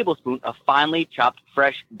 1 tablespoon of finely chopped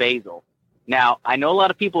fresh basil. Now, I know a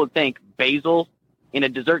lot of people would think basil in a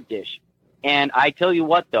dessert dish. And I tell you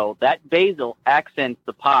what, though, that basil accents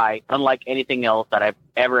the pie unlike anything else that I've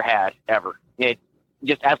ever had, ever. It's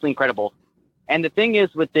just absolutely incredible. And the thing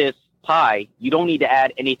is with this pie, you don't need to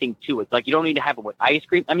add anything to it. Like, you don't need to have it with ice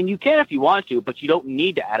cream. I mean, you can if you want to, but you don't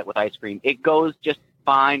need to add it with ice cream. It goes just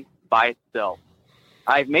fine by itself.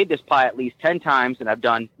 I've made this pie at least 10 times, and I've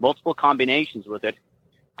done multiple combinations with it.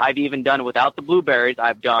 I've even done it without the blueberries.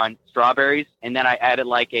 I've done strawberries, and then I added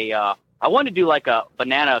like a I wanted to do like a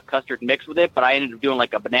banana custard mix with it, but I ended up doing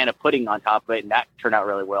like a banana pudding on top of it, and that turned out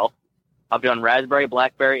really well. I've done raspberry,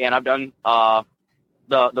 blackberry, and I've done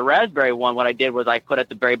the raspberry one. What I did was I put at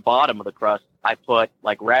the very bottom of the crust, I put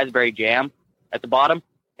like raspberry jam at the bottom,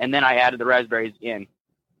 and then I added the raspberries in.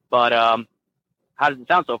 But how does it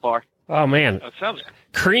sound so far? Oh, man. That sounds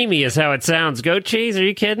creamy is how it sounds. Goat cheese? Are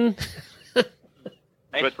you kidding?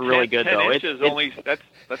 It's really good, 10 though. Inches only,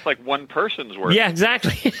 that's like one person's worth. Yeah,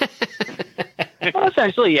 exactly. Well,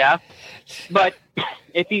 essentially, yeah. But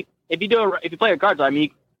if you play with cards, I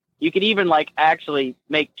mean, you could even like actually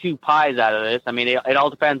make 2 pies out of this. I mean, it all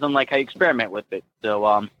depends on like how you experiment with it.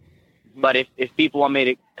 So, but if people want me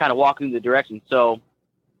to kind of walk in the direction, so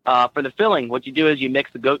for the filling, what you do is you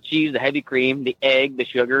mix the goat cheese, the heavy cream, the egg, the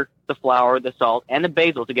sugar, the flour, the salt, and the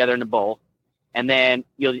basil together in a bowl. And then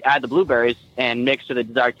you'll add the blueberries and mix to the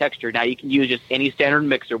desired texture. Now, you can use just any standard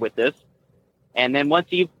mixer with this. And then once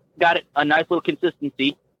you've got it a nice little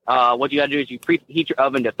consistency, what you got to do is you preheat your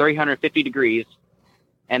oven to 350 degrees.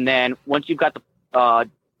 And then once you've got the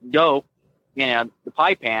dough in the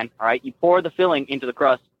pie pan, all right, you pour the filling into the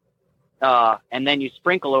crust, and then you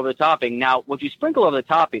sprinkle over the topping. Now, what you sprinkle over the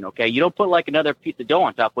topping, okay, you don't put like another piece of dough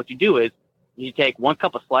on top. What you do is you take 1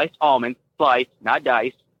 cup of sliced almonds, sliced, not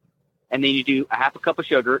diced, and then you do a half a cup of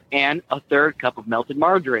sugar and a 1/3 cup of melted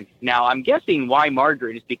margarine. Now, I'm guessing why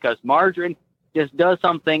margarine is because margarine just does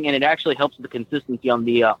something, and it actually helps the consistency on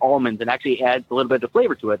the almonds and actually adds a little bit of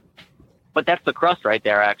flavor to it. But that's the crust right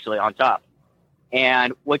there, actually, on top.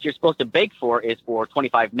 And what you're supposed to bake for is for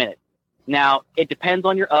 25 minutes. Now, it depends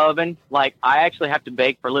on your oven. Like, I actually have to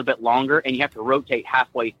bake for a little bit longer, and you have to rotate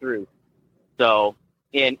halfway through. So,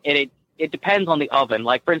 it depends on the oven.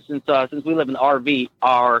 Like, for instance, since we live in the RV,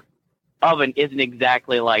 our oven isn't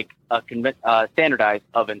exactly like a standardized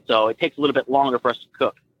oven, so it takes a little bit longer for us to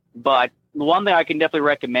cook. But the one thing I can definitely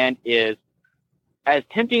recommend is, as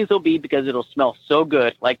tempting as it'll be because it'll smell so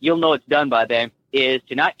good, like you'll know it's done by then, is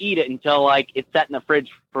to not eat it until like it's set in the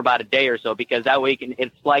fridge for about a day or so, because that way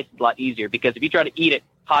it slices a lot easier. Because if you try to eat it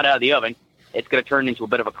hot out of the oven, it's going to turn into a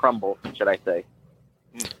bit of a crumble, should I say.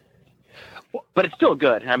 But it's still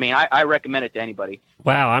good. I mean, I recommend it to anybody.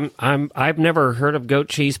 Wow, I've never heard of goat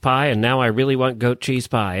cheese pie, and now I really want goat cheese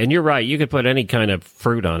pie. And you're right, you could put any kind of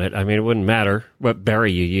fruit on it. I mean, it wouldn't matter what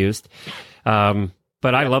berry you used.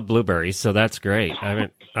 But I love blueberries, so that's great. I mean,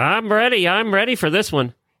 I'm ready for this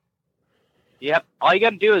one. Yep. All you got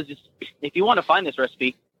to do is just, if you want to find this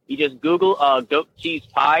recipe, you just Google goat cheese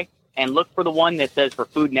pie and look for the one that says for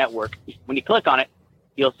Food Network. When you click on it,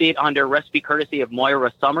 you'll see it under recipe courtesy of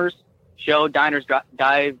Moira Summers. Show Diners,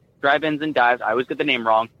 Drive-Ins, and Dives. I always get the name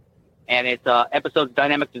wrong. And it's episodes,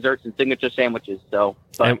 dynamic desserts, and signature sandwiches. So,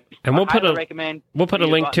 and we'll put a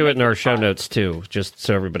link to it in our show pie. notes too, just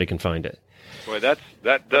so everybody can find it. Boy, that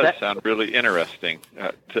does sound really interesting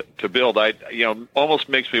to build. Almost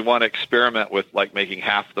makes me want to experiment with like making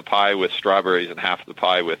half the pie with strawberries and half the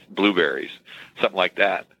pie with blueberries, something like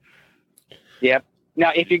that. Yep.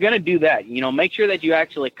 Now, if you're going to do that, make sure that you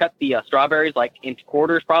actually cut the strawberries like into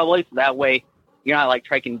quarters, probably, so that way you're not like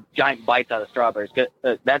taking giant bites out of strawberries.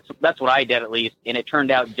 Cause, that's what I did at least, and it turned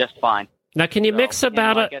out just fine. Now, can you mix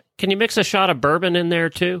a shot of bourbon in there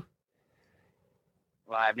too?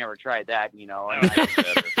 Well, I've never tried that,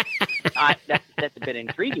 that's a bit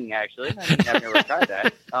intriguing, actually. I've never tried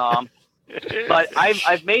that. But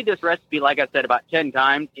I've made this recipe, like I said, about 10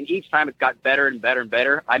 times, and each time it's got better and better and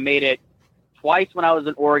better. I made it twice when I was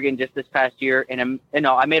in Oregon just this past year, and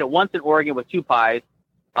I made it once in Oregon with 2 pies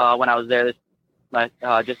when I was there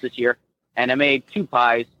just this year, and I made 2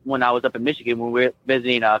 pies when I was up in Michigan when we were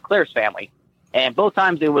visiting Claire's family. And both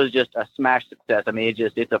times it was just a smash success. I mean,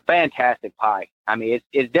 it's a fantastic pie. I mean,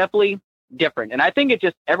 it's definitely different. And I think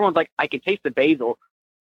everyone's like, I can taste the basil,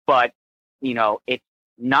 but, it's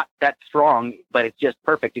not that strong, but it's just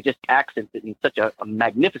perfect. It just accents it in such a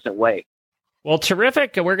magnificent way. Well,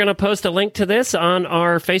 terrific. We're going to post a link to this on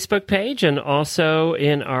our Facebook page and also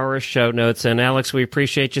in our show notes. And Alex, we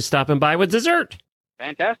appreciate you stopping by with dessert.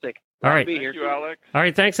 Fantastic. All right. Thank you, Alex. All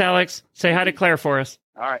right. Thanks, Alex. Say hi to Claire for us.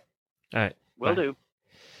 All right. All right. Will do.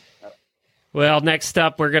 Well, next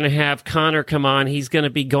up, we're going to have Connor come on. He's going to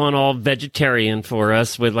be going all vegetarian for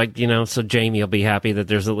us with so Jamie will be happy that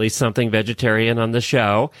there's at least something vegetarian on the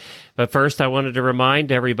show. But first, I wanted to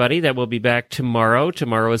remind everybody that we'll be back tomorrow.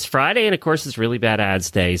 Tomorrow is Friday, and of course, it's Really Bad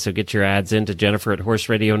Ads Day. So get your ads into Jennifer at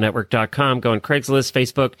horseradionetwork.com. Go on Craigslist,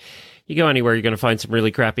 Facebook. You go anywhere, you're going to find some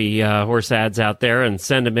really crappy horse ads out there, and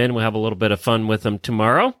send them in. We'll have a little bit of fun with them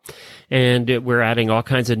tomorrow. And we're adding all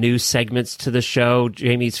kinds of new segments to the show.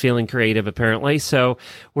 Jamie's feeling creative, apparently. So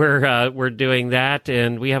we're doing that,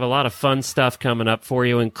 and we have a lot of fun stuff coming up for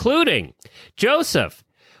you, including, Joseph,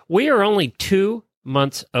 we are only 2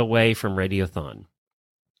 months away from Radiothon.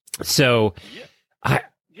 So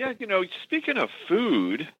Yeah, speaking of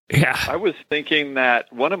food, yeah. I was thinking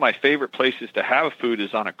that one of my favorite places to have food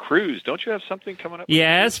is on a cruise. Don't you have something coming up?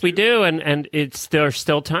 Yes, we do, and there's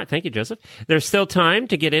still time. Thank you, Joseph. There's still time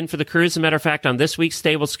to get in for the cruise. As a matter of fact, on this week's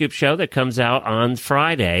Stable Scoop show that comes out on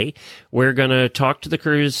Friday, we're going to talk to the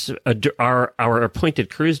cruise, our appointed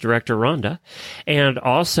cruise director, Rhonda, and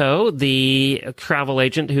also the travel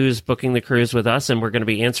agent who's booking the cruise with us, and we're going to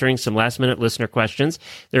be answering some last-minute listener questions.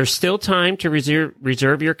 There's still time to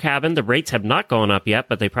reserve your cabin. The rates have not gone up yet,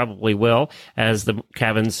 but they probably will as the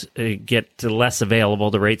cabins get less available.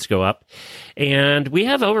 The rates go up. And we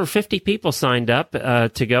have over 50 people signed up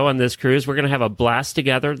to go on this cruise. We're going to have a blast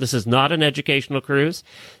together. This is not an educational cruise.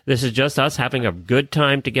 This is just us having a good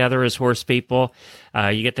time together as horse people.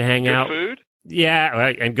 You get to hang out. Good food?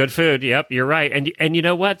 Yeah, and good food. Yep, you're right. And you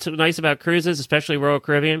know what's nice about cruises, especially Royal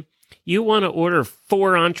Caribbean? You want to order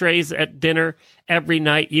 4 entrees at dinner every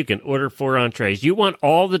night, you can order 4 entrees. You want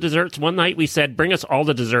all the desserts? One night we said, bring us all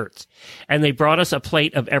the desserts. And they brought us a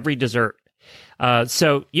plate of every dessert.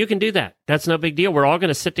 So you can do that. That's no big deal. We're all going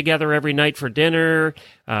to sit together every night for dinner.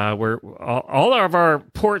 All of our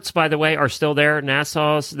ports, by the way, are still there.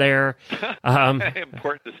 Nassau's there.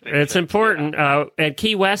 Important distinction. It's important. Yeah. And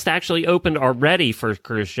Key West actually opened already for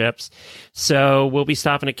cruise ships. So we'll be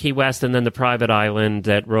stopping at Key West and then the private island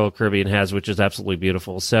that Royal Caribbean has, which is absolutely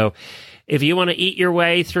beautiful. So if you want to eat your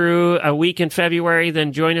way through a week in February,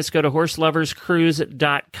 then join us. Go to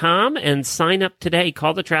horseloverscruise.com and sign up today.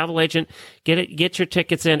 Call the travel agent. Get your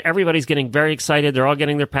tickets in. Everybody's getting very excited. They're all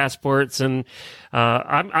getting their passports, and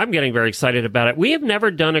I'm getting very excited about it. We have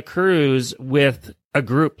never done a cruise with a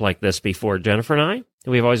group like this before, Jennifer and I.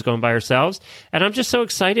 We've always gone by ourselves, and I'm just so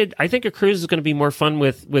excited. I think a cruise is going to be more fun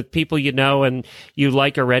with people you know and you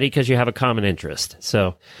like already because you have a common interest.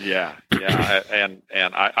 So yeah, and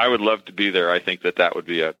I would love to be there. I think that would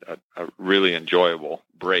be a really enjoyable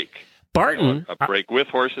break. Barton, a break with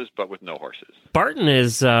horses, but with no horses. Barton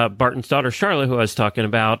is Barton's daughter, Charlotte, who I was talking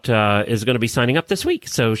about, is going to be signing up this week.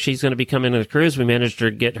 So she's going to be coming to the cruise. We managed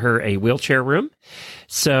to get her a wheelchair room.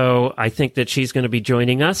 So I think that she's going to be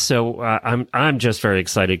joining us. So I'm just very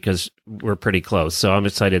excited because we're pretty close. So I'm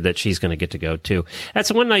excited that she's going to get to go too.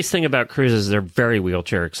 That's one nice thing about cruises. They're very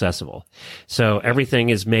wheelchair accessible. So everything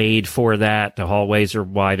is made for that. The hallways are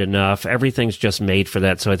wide enough. Everything's just made for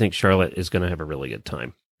that. So I think Charlotte is going to have a really good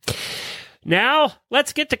time. Now,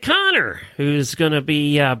 let's get to Connor, who's going to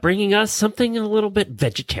be bringing us something a little bit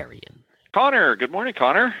vegetarian. Connor, good morning,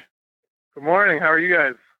 Connor. Good morning. How are you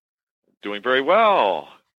guys? Doing very well.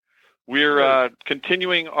 We're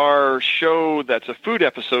continuing our show that's a food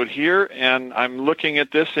episode here, and I'm looking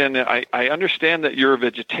at this, and I understand that you're a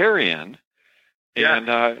vegetarian,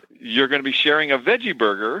 and you're going to be sharing a veggie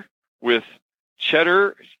burger with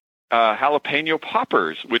cheddar jalapeno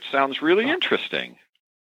poppers, which sounds really interesting.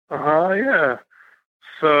 Yeah.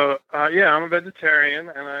 So, I'm a vegetarian,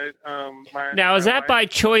 and Now, is that by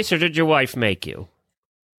choice, or did your wife make you?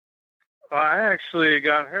 I actually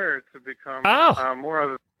got her to become more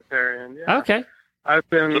of a vegetarian. Yeah. Okay. I've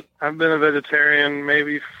been a vegetarian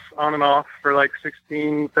maybe on and off for like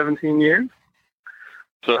 16, 17 years.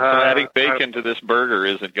 So adding bacon to this burger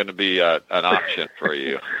isn't going to be an option for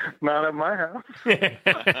you. Not at my house.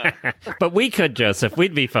 But we could, Joseph.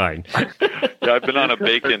 We'd be fine. Yeah, I've been on a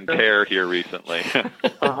bacon tear here recently.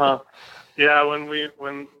 Yeah,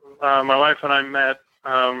 when my wife and I met,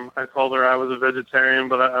 I told her I was a vegetarian,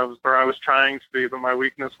 but I was trying to be, but my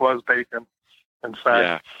weakness was bacon, in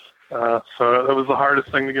fact. Yeah. So it was the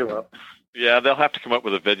hardest thing to give up. Yeah, they'll have to come up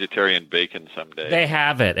with a vegetarian bacon someday. They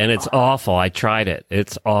have it, and it's awful. I tried it.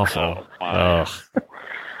 It's awful. I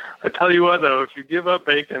tell you what, though, if you give up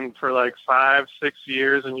bacon for like 5-6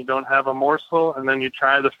 years and you don't have a morsel, and then you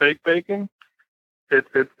try the fake bacon, it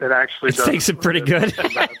actually does. Tastes pretty good.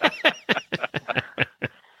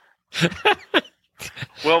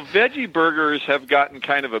 Well, veggie burgers have gotten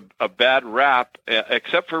kind of a bad rap,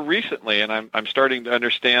 except for recently, and I'm starting to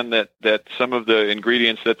understand that some of the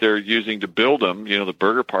ingredients that they're using to build them, the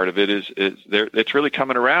burger part of it it's really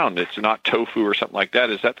coming around. It's not tofu or something like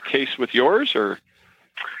that. Is that the case with yours, or?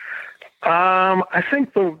 I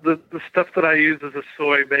think the stuff that I use is a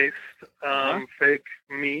soy-based fake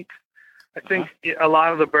meat. I think a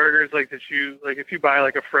lot of the burgers if you buy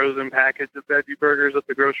like a frozen package of veggie burgers at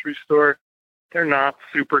the grocery store, they're not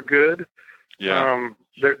super good. Yeah.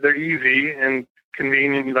 They're easy and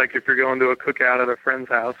convenient, like if you're going to a cookout at a friend's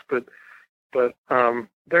house, but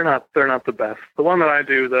they're not the best. The one that I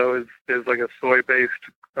do though is like a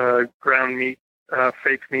soy-based ground meat,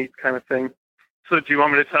 fake meat kind of thing. So do you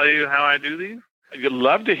want me to tell you how I do these? I'd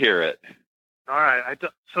love to hear it. All right.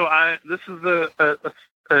 This is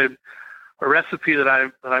a recipe that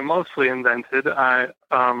I mostly invented. I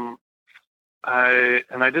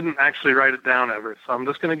didn't actually write it down ever. So I'm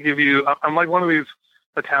just going to give you. I'm like one of these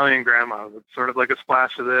Italian grandmas. It's sort of like a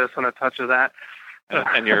splash of this and a touch of that.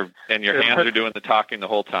 And your hands are doing the talking the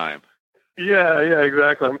whole time. Yeah,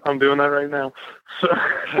 exactly. I'm doing that right now. So,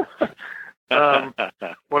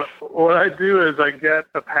 what I do is I get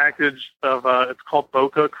a package of it's called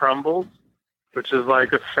Boca crumbles, which is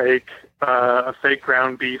like a fake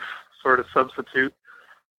ground beef sort of substitute,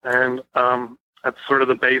 and that's sort of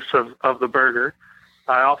the base of the burger.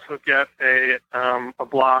 I also get a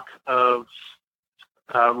block of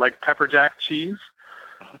like pepper jack cheese,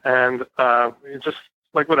 and just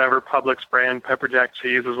like whatever Publix brand pepper jack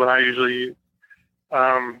cheese is what I usually use.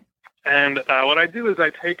 And what I do is I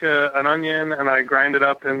take an onion and I grind it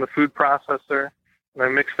up in the food processor, and I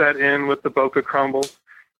mix that in with the Boca crumbles,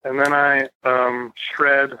 and then I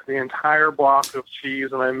shred the entire block of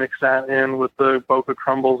cheese and I mix that in with the Boca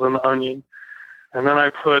crumbles and the onion, and then I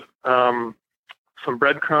put some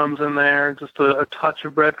breadcrumbs in there, just a touch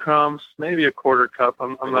of breadcrumbs, maybe a quarter cup.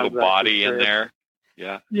 I'm a not little body in there.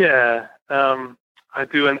 Yeah. Yeah. I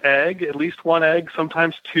do an egg, at least one egg,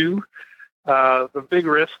 sometimes two. The big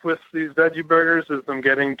risk with these veggie burgers is them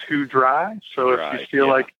getting too dry. So if you feel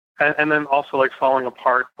like, and then also like falling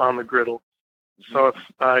apart on the griddle. So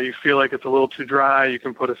if you feel like it's a little too dry, you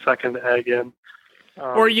can put a second egg in.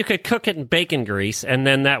 Or you could cook it in bacon grease, and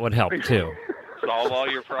then that would help too. Solve all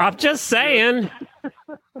your problems. I'm just saying.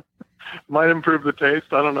 Might improve the taste.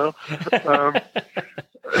 I don't know.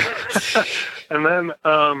 And then,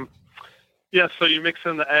 so you mix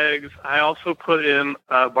in the eggs. I also put in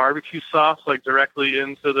barbecue sauce, like directly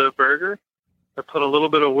into the burger. I put a little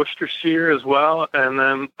bit of Worcestershire as well, and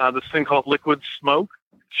then this thing called liquid smoke.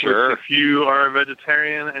 Sure. If you are a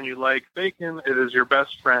vegetarian and you like bacon, it is your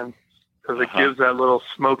best friend because it gives that little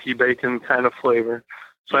smoky bacon kind of flavor.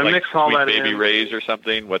 So I mix all that in. Baby Ray's or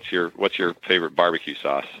something. What's your favorite barbecue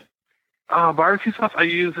sauce? Barbecue sauce. I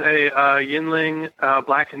use a Yinling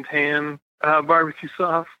black and tan barbecue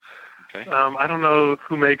sauce. Okay. I don't know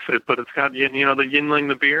who makes it, but it's got the Yinling,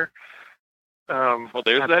 the beer. Well,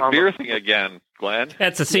 there's that beer thing again, Glenn.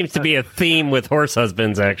 That seems to be a theme with horse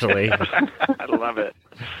husbands, actually. I love it.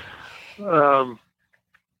 So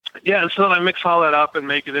then I mix all that up and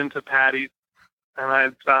make it into patties, and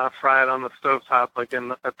I fry it on the stovetop. I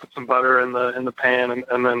put some butter in the pan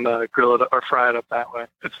and then grill it or fry it up that way.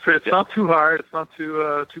 It's not too hard. It's not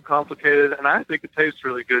too complicated, and I think it tastes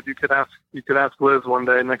really good. You could ask Liz one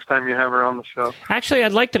day next time you have her on the show. Actually,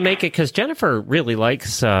 I'd like to make it because Jennifer really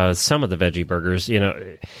likes some of the veggie burgers.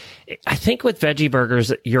 I think with veggie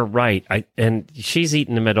burgers, you're right. And she's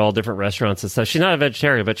eaten them at all different restaurants and stuff. She's not a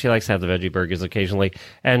vegetarian, but she likes to have the veggie burgers occasionally.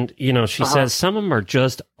 And she says some of them are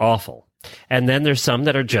just awful. And then there's some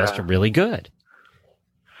that are just really good.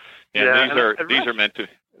 Yeah, these are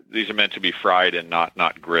meant to be fried and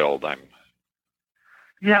not grilled.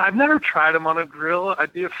 I've never tried them on a grill.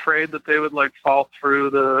 I'd be afraid that they would fall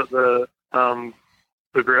through the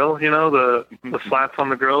grill, the slats on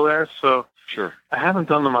the grill there. So sure, I haven't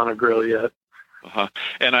done them on a grill yet.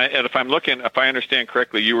 And if I understand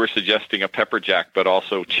correctly, you were suggesting a pepper jack, but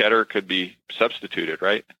also cheddar could be substituted,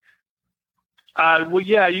 right?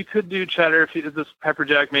 You could do cheddar if this pepper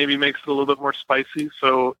jack maybe makes it a little bit more spicy.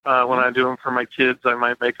 So when I do them for my kids, I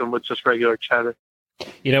might make them with just regular cheddar.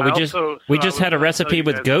 We just had a recipe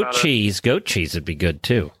with goat cheese. Goat cheese would be good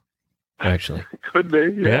too. Actually, could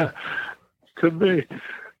be. Yeah. Could be.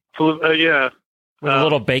 With a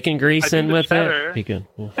little bacon grease in with it. Be good.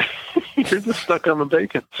 Yeah. You're just stuck on the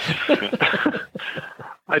bacon.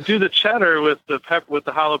 I do the cheddar with the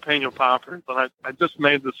jalapeno poppers, and I just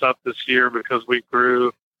made this up this year because we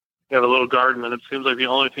have a little garden, and it seems like the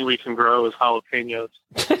only thing we can grow is jalapenos.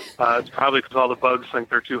 It's probably because all the bugs think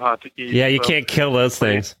they're too hot to eat. Yeah, you can't kill those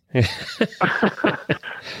things.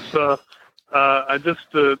 So I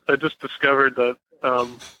just discovered that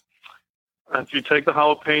if you take the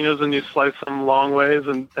jalapenos and you slice them long ways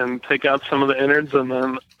and take out some of the innards, and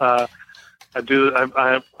then I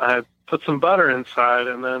put some butter inside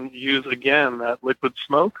and then use again that liquid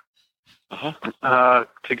smoke to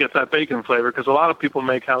get that bacon flavor, because a lot of people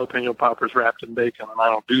make jalapeno poppers wrapped in bacon, and I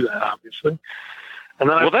don't do that, obviously. And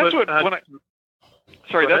then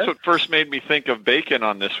That's what first made me think of bacon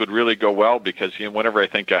on this would really go well, because whenever I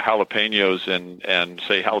think of jalapenos and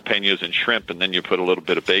say jalapenos and shrimp, and then you put a little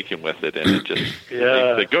bit of bacon with it, and it just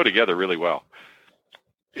they go together really well.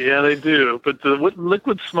 Yeah, they do. But the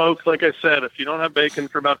liquid smoke, like I said, if you don't have bacon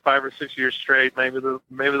for about 5 or 6 years straight, maybe the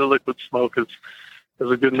liquid smoke is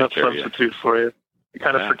a good enough substitute for you. You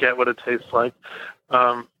kind of forget what it tastes like.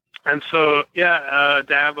 And so, a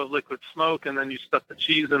dab of liquid smoke, and then you stuff the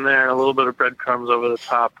cheese in there and a little bit of breadcrumbs over the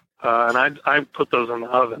top. And I put those in the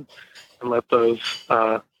oven and let those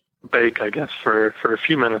bake, I guess, for a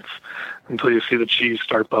few minutes until you see the cheese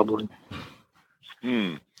start bubbling.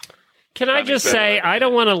 Can I just say, I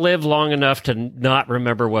don't want to live long enough to not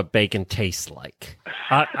remember what bacon tastes like.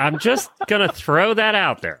 I'm just going to throw that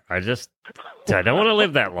out there. I don't want to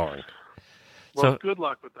live that long. Well, good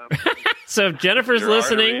luck with that. So if Jennifer's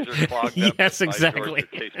listening, yes, exactly.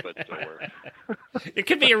 It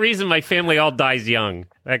could be a reason my family all dies young.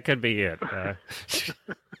 That could be it.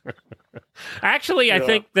 Actually, I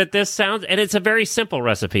think that this sounds, and it's a very simple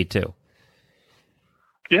recipe too.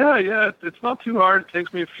 Yeah, it's not too hard. It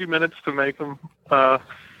takes me a few minutes to make them. I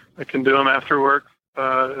can do them after work.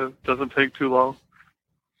 It doesn't take too long.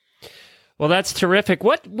 Well, that's terrific.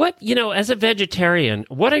 What as a vegetarian,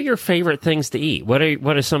 what are your favorite things to eat? What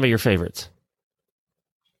are some of your favorites?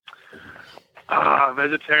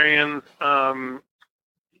 Vegetarians,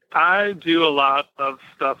 I do a lot of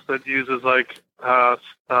stuff that uses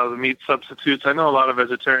the meat substitutes. I know a lot of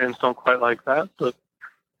vegetarians don't quite like that, but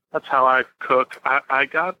that's how I cook. I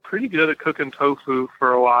got pretty good at cooking tofu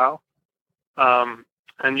for a while.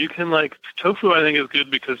 And you can tofu, I think, is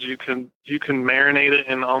good because you can marinate it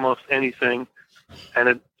in almost anything,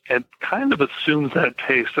 and it kind of assumes that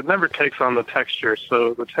taste. It never takes on the texture,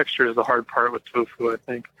 so the texture is the hard part with tofu, I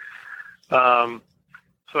think. So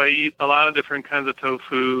I eat a lot of different kinds of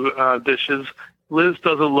tofu dishes. Liz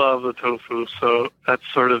doesn't love the tofu, so that's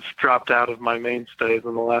sort of dropped out of my mainstays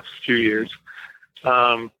in the last few years.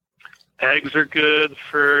 Eggs are good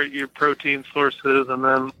for your protein sources, and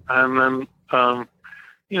then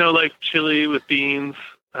like chili with beans.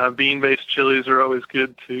 Bean-based chilies are always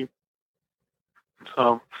good too.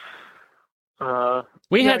 So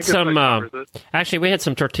we had some. Actually, we had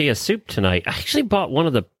some tortilla soup tonight. I actually bought one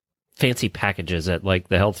of the fancy packages at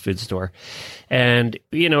the health food store, and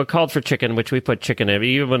it called for chicken, which we put chicken in.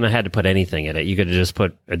 You wouldn't have had to put anything in it. You could have just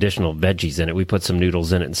put additional veggies in it. We put some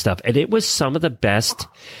noodles in it and stuff, and it was some of the best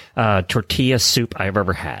tortilla soup I've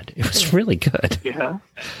ever had. It was really good. Yeah,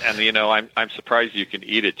 and I'm surprised you can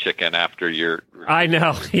eat a chicken after you're. I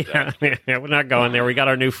know. Yeah, we're not going there. We got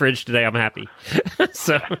our new fridge today. I'm happy.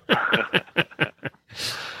 So.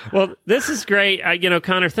 Well, this is great.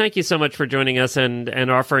 Connor, thank you so much for joining us and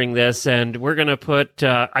offering this. And we're going to put,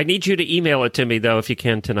 I need you to email it to me, though, if you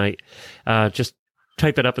can tonight. Just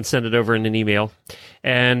type it up and send it over in an email.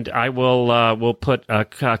 And I we'll put a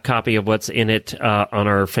copy of what's in it on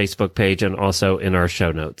our Facebook page and also in our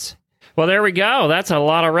show notes. Well, there we go. That's a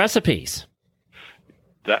lot of recipes.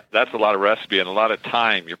 That's a lot of recipe and a lot of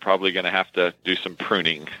time. You're probably going to have to do some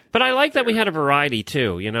pruning. But I like that we had a variety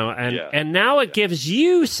too, and now it gives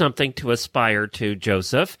you something to aspire to,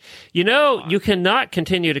 Joseph. You cannot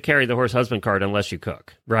continue to carry the horse husband card unless you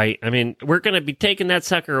cook, right? I mean, we're going to be taking that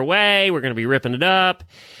sucker away. We're going to be ripping it up.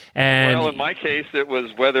 And well, in my case, it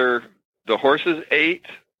was whether the horses ate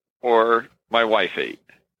or my wife ate.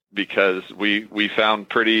 Because we found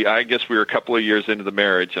I guess we were a couple of years into the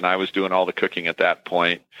marriage, and I was doing all the cooking at that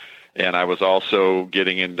point, and I was also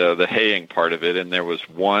getting into the haying part of it. And there was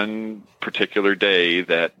one particular day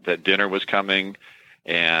that dinner was coming,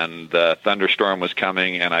 and the thunderstorm was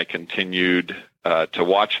coming, and I continued to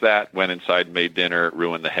watch that. Went inside, made dinner,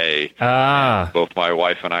 ruined the hay. Both my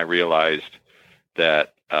wife and I realized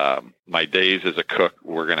that my days as a cook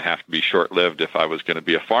were going to have to be short-lived if I was going to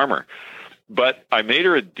be a farmer. But I made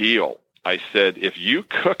her a deal. I said, if you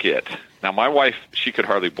cook it, now my wife, she could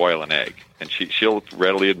hardly boil an egg, and she'll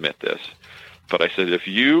readily admit this. But I said, if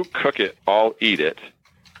you cook it, I'll eat it,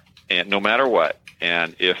 and no matter what.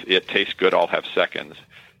 And if it tastes good, I'll have seconds.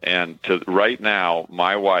 And right now,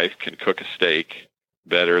 my wife can cook a steak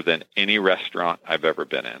better than any restaurant I've ever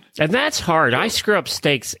been in. And that's hard. I screw up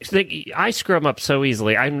steaks. I screw them up so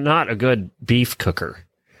easily. I'm not a good beef cooker.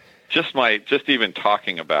 Just even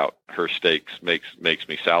talking about her steaks makes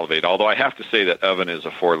me salivate. Although I have to say that oven is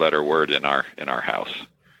a 4-letter word in our house.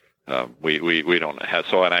 We don't have.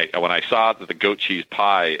 So when I saw that the goat cheese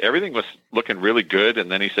pie, everything was looking really good, and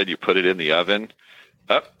then he said you put it in the oven.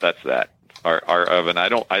 That's that. Our oven.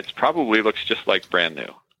 It probably looks just like brand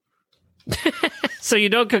new. So you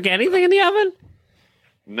don't cook anything in the oven?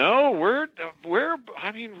 No, we're.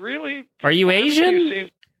 I mean, really. Are you Asian?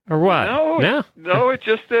 Or what? No, it's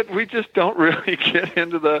just that we just don't really get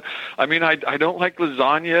into the. I mean, I don't like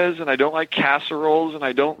lasagnas, and I don't like casseroles, and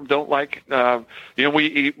I don't like.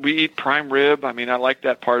 We eat prime rib. I mean, I like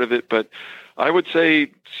that part of it, but I would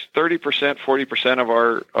say 30%,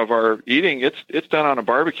 40% of our eating it's done on a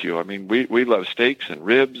barbecue. I mean, we love steaks and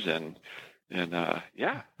ribs and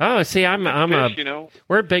yeah. Oh, see,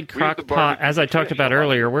 we're a big crock pot. As I talked about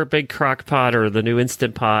earlier, we're a big crock pot or the new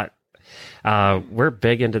Instant Pot. We're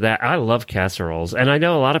big into that. I love casseroles, and I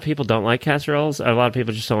know a lot of people don't like casseroles. A lot of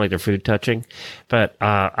people just don't like their food touching, but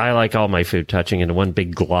I like all my food touching into one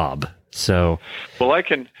big glob. So, well, I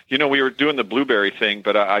can. We were doing the blueberry thing,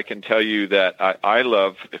 but I can tell you that I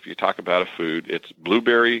love. If you talk about a food, it's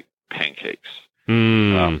blueberry pancakes.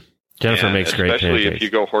 Jennifer makes great pancakes. Especially if you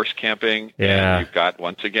go horse camping. Yeah. And you've got,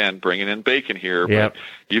 once again, bringing in bacon here. Yep. But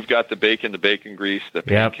you've got the bacon grease, the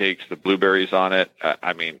pancakes, the blueberries on it.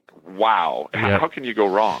 I mean, wow. How can you go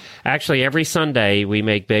wrong? Actually, every Sunday we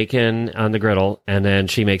make bacon on the griddle, and then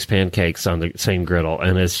she makes pancakes on the same griddle,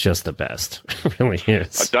 and it's just the best. It really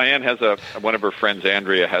is. Diane has one of her friends,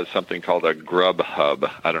 Andrea, has something called a grub hub.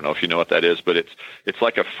 I don't know if you know what that is, but it's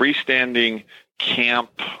like a freestanding camp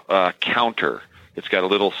counter. It's got a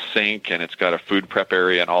little sink, and it's got a food prep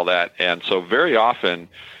area and all that. And so very often,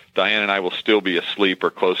 Diane and I will still be asleep or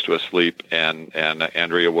close to asleep, and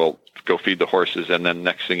Andrea will go feed the horses. And then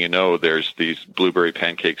next thing you know, there's these blueberry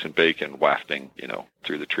pancakes and bacon wafting,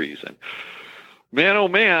 through the trees. And man, oh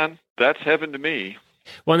man, that's heaven to me.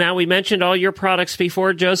 Well, now we mentioned all your products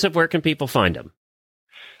before. Joseph, where can people find them?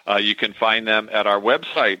 You can find them at our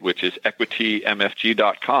website, which is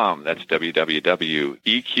equitemfg.com. That's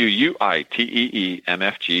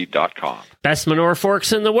www.equiteemfg.com. Best manure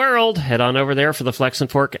forks in the world. Head on over there for the Flexin'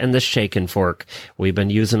 Fork and the Shakin' Fork. We've been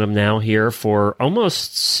using them now here for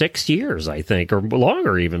almost 6 years, I think, or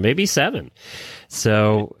longer even, maybe 7.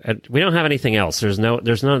 So we don't have anything else. There's none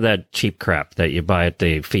of that cheap crap that you buy at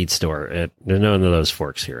the feed store. There's none of those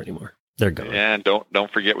forks here anymore. They're gone. And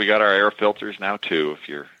don't forget, we got our air filters now too.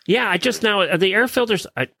 I just now the air filters.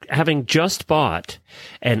 Having just bought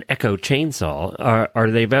an Echo chainsaw,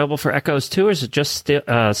 are they available for Echoes too, or is it just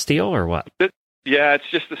steel or what? It's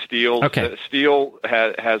just the steel. Okay. Steel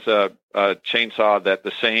has a chainsaw that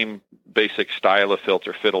the same basic style of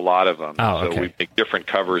filter fit a lot of them. Oh, okay. So we make different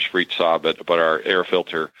covers for each saw, but our air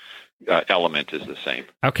filter element is the same.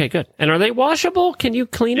 Okay, good. And are they washable? Can you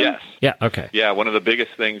clean them? Yes. Yeah, okay. Yeah, one of the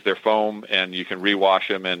biggest things, they're foam, and you can rewash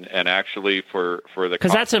them, and actually for the...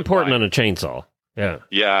 Because that's important on a chainsaw. Yeah.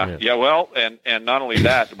 Well, and not only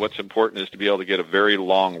that, what's important is to be able to get a very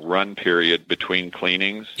long run period between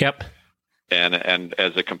cleanings. Yep. And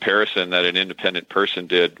as a comparison that an independent person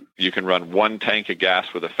did, you can run 1 tank of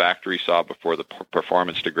gas with a factory saw before the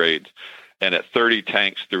performance degrades. And at 30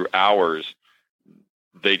 tanks through hours,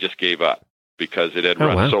 they just gave up because it had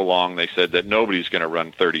run so long. They said that nobody's going to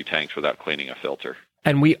run 30 tanks without cleaning a filter.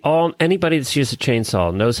 And anybody that's used a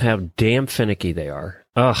chainsaw knows how damn finicky they are.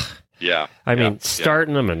 Ugh. Yeah. I mean,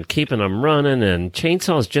 starting them and keeping them running, and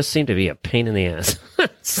chainsaws just seem to be a pain in the ass.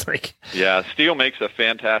 It's like... Yeah, steel makes a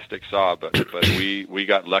fantastic saw, but we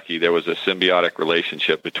got lucky. There was a symbiotic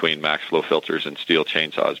relationship between max flow filters and steel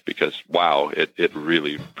chainsaws because, wow, it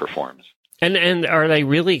really performs. And are they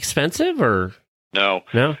really expensive, or... No,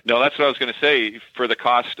 that's what I was going to say. For the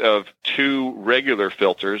cost of 2 regular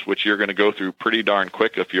filters, which you're going to go through pretty darn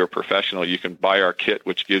quick if you're a professional, you can buy our kit,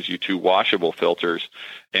 which gives you 2 washable filters,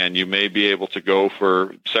 and you may be able to go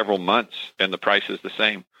for several months, and the price is the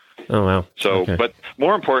same. Oh, wow. So, okay. But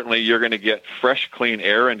more importantly, you're going to get fresh, clean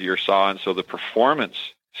air into your saw, and so the performance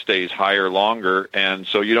stays higher longer, and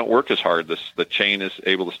so you don't work as hard. The chain is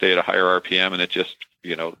able to stay at a higher RPM, and it just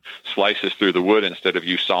slices through the wood instead of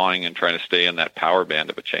you sawing and trying to stay in that power band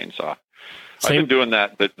of a chainsaw. I've been doing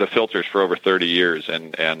the filters for over 30 years,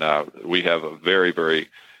 and we have a very, very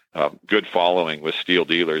good following with steel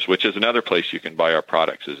dealers, which is another place you can buy our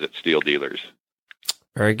products, is at steel dealers.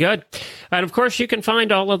 Very good. And, of course, you can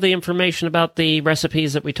find all of the information about the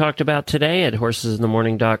recipes that we talked about today at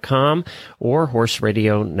horsesinthemorning.com or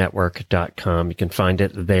horseradionetwork.com. You can find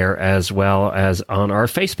it there as well as on our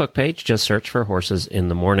Facebook page. Just search for Horses in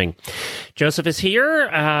the Morning. Joseph is here.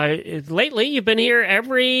 Lately, you've been here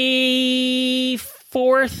every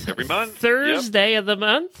month, Thursday of the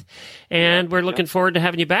month. And we're looking forward to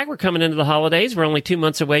having you back. We're coming into the holidays. We're only 2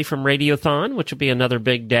 months away from Radiothon, which will be another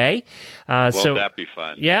big day. Won't that be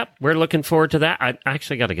fun? Yeah, we're looking forward to that. I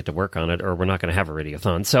actually got to get to work on it, or we're not going to have a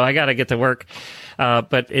Radiothon. So I got to get to work.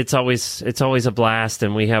 But it's always a blast,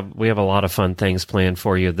 and we have a lot of fun things planned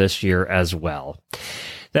for you this year as well.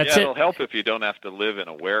 That's it'll help if you don't have to live in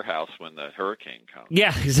a warehouse when the hurricane comes.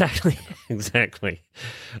 Yeah, exactly. Exactly.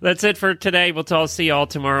 That's it for today. We'll see you all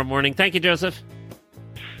tomorrow morning. Thank you, Joseph.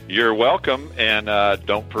 You're welcome, and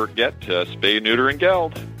don't forget to spay, neuter, and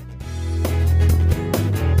geld.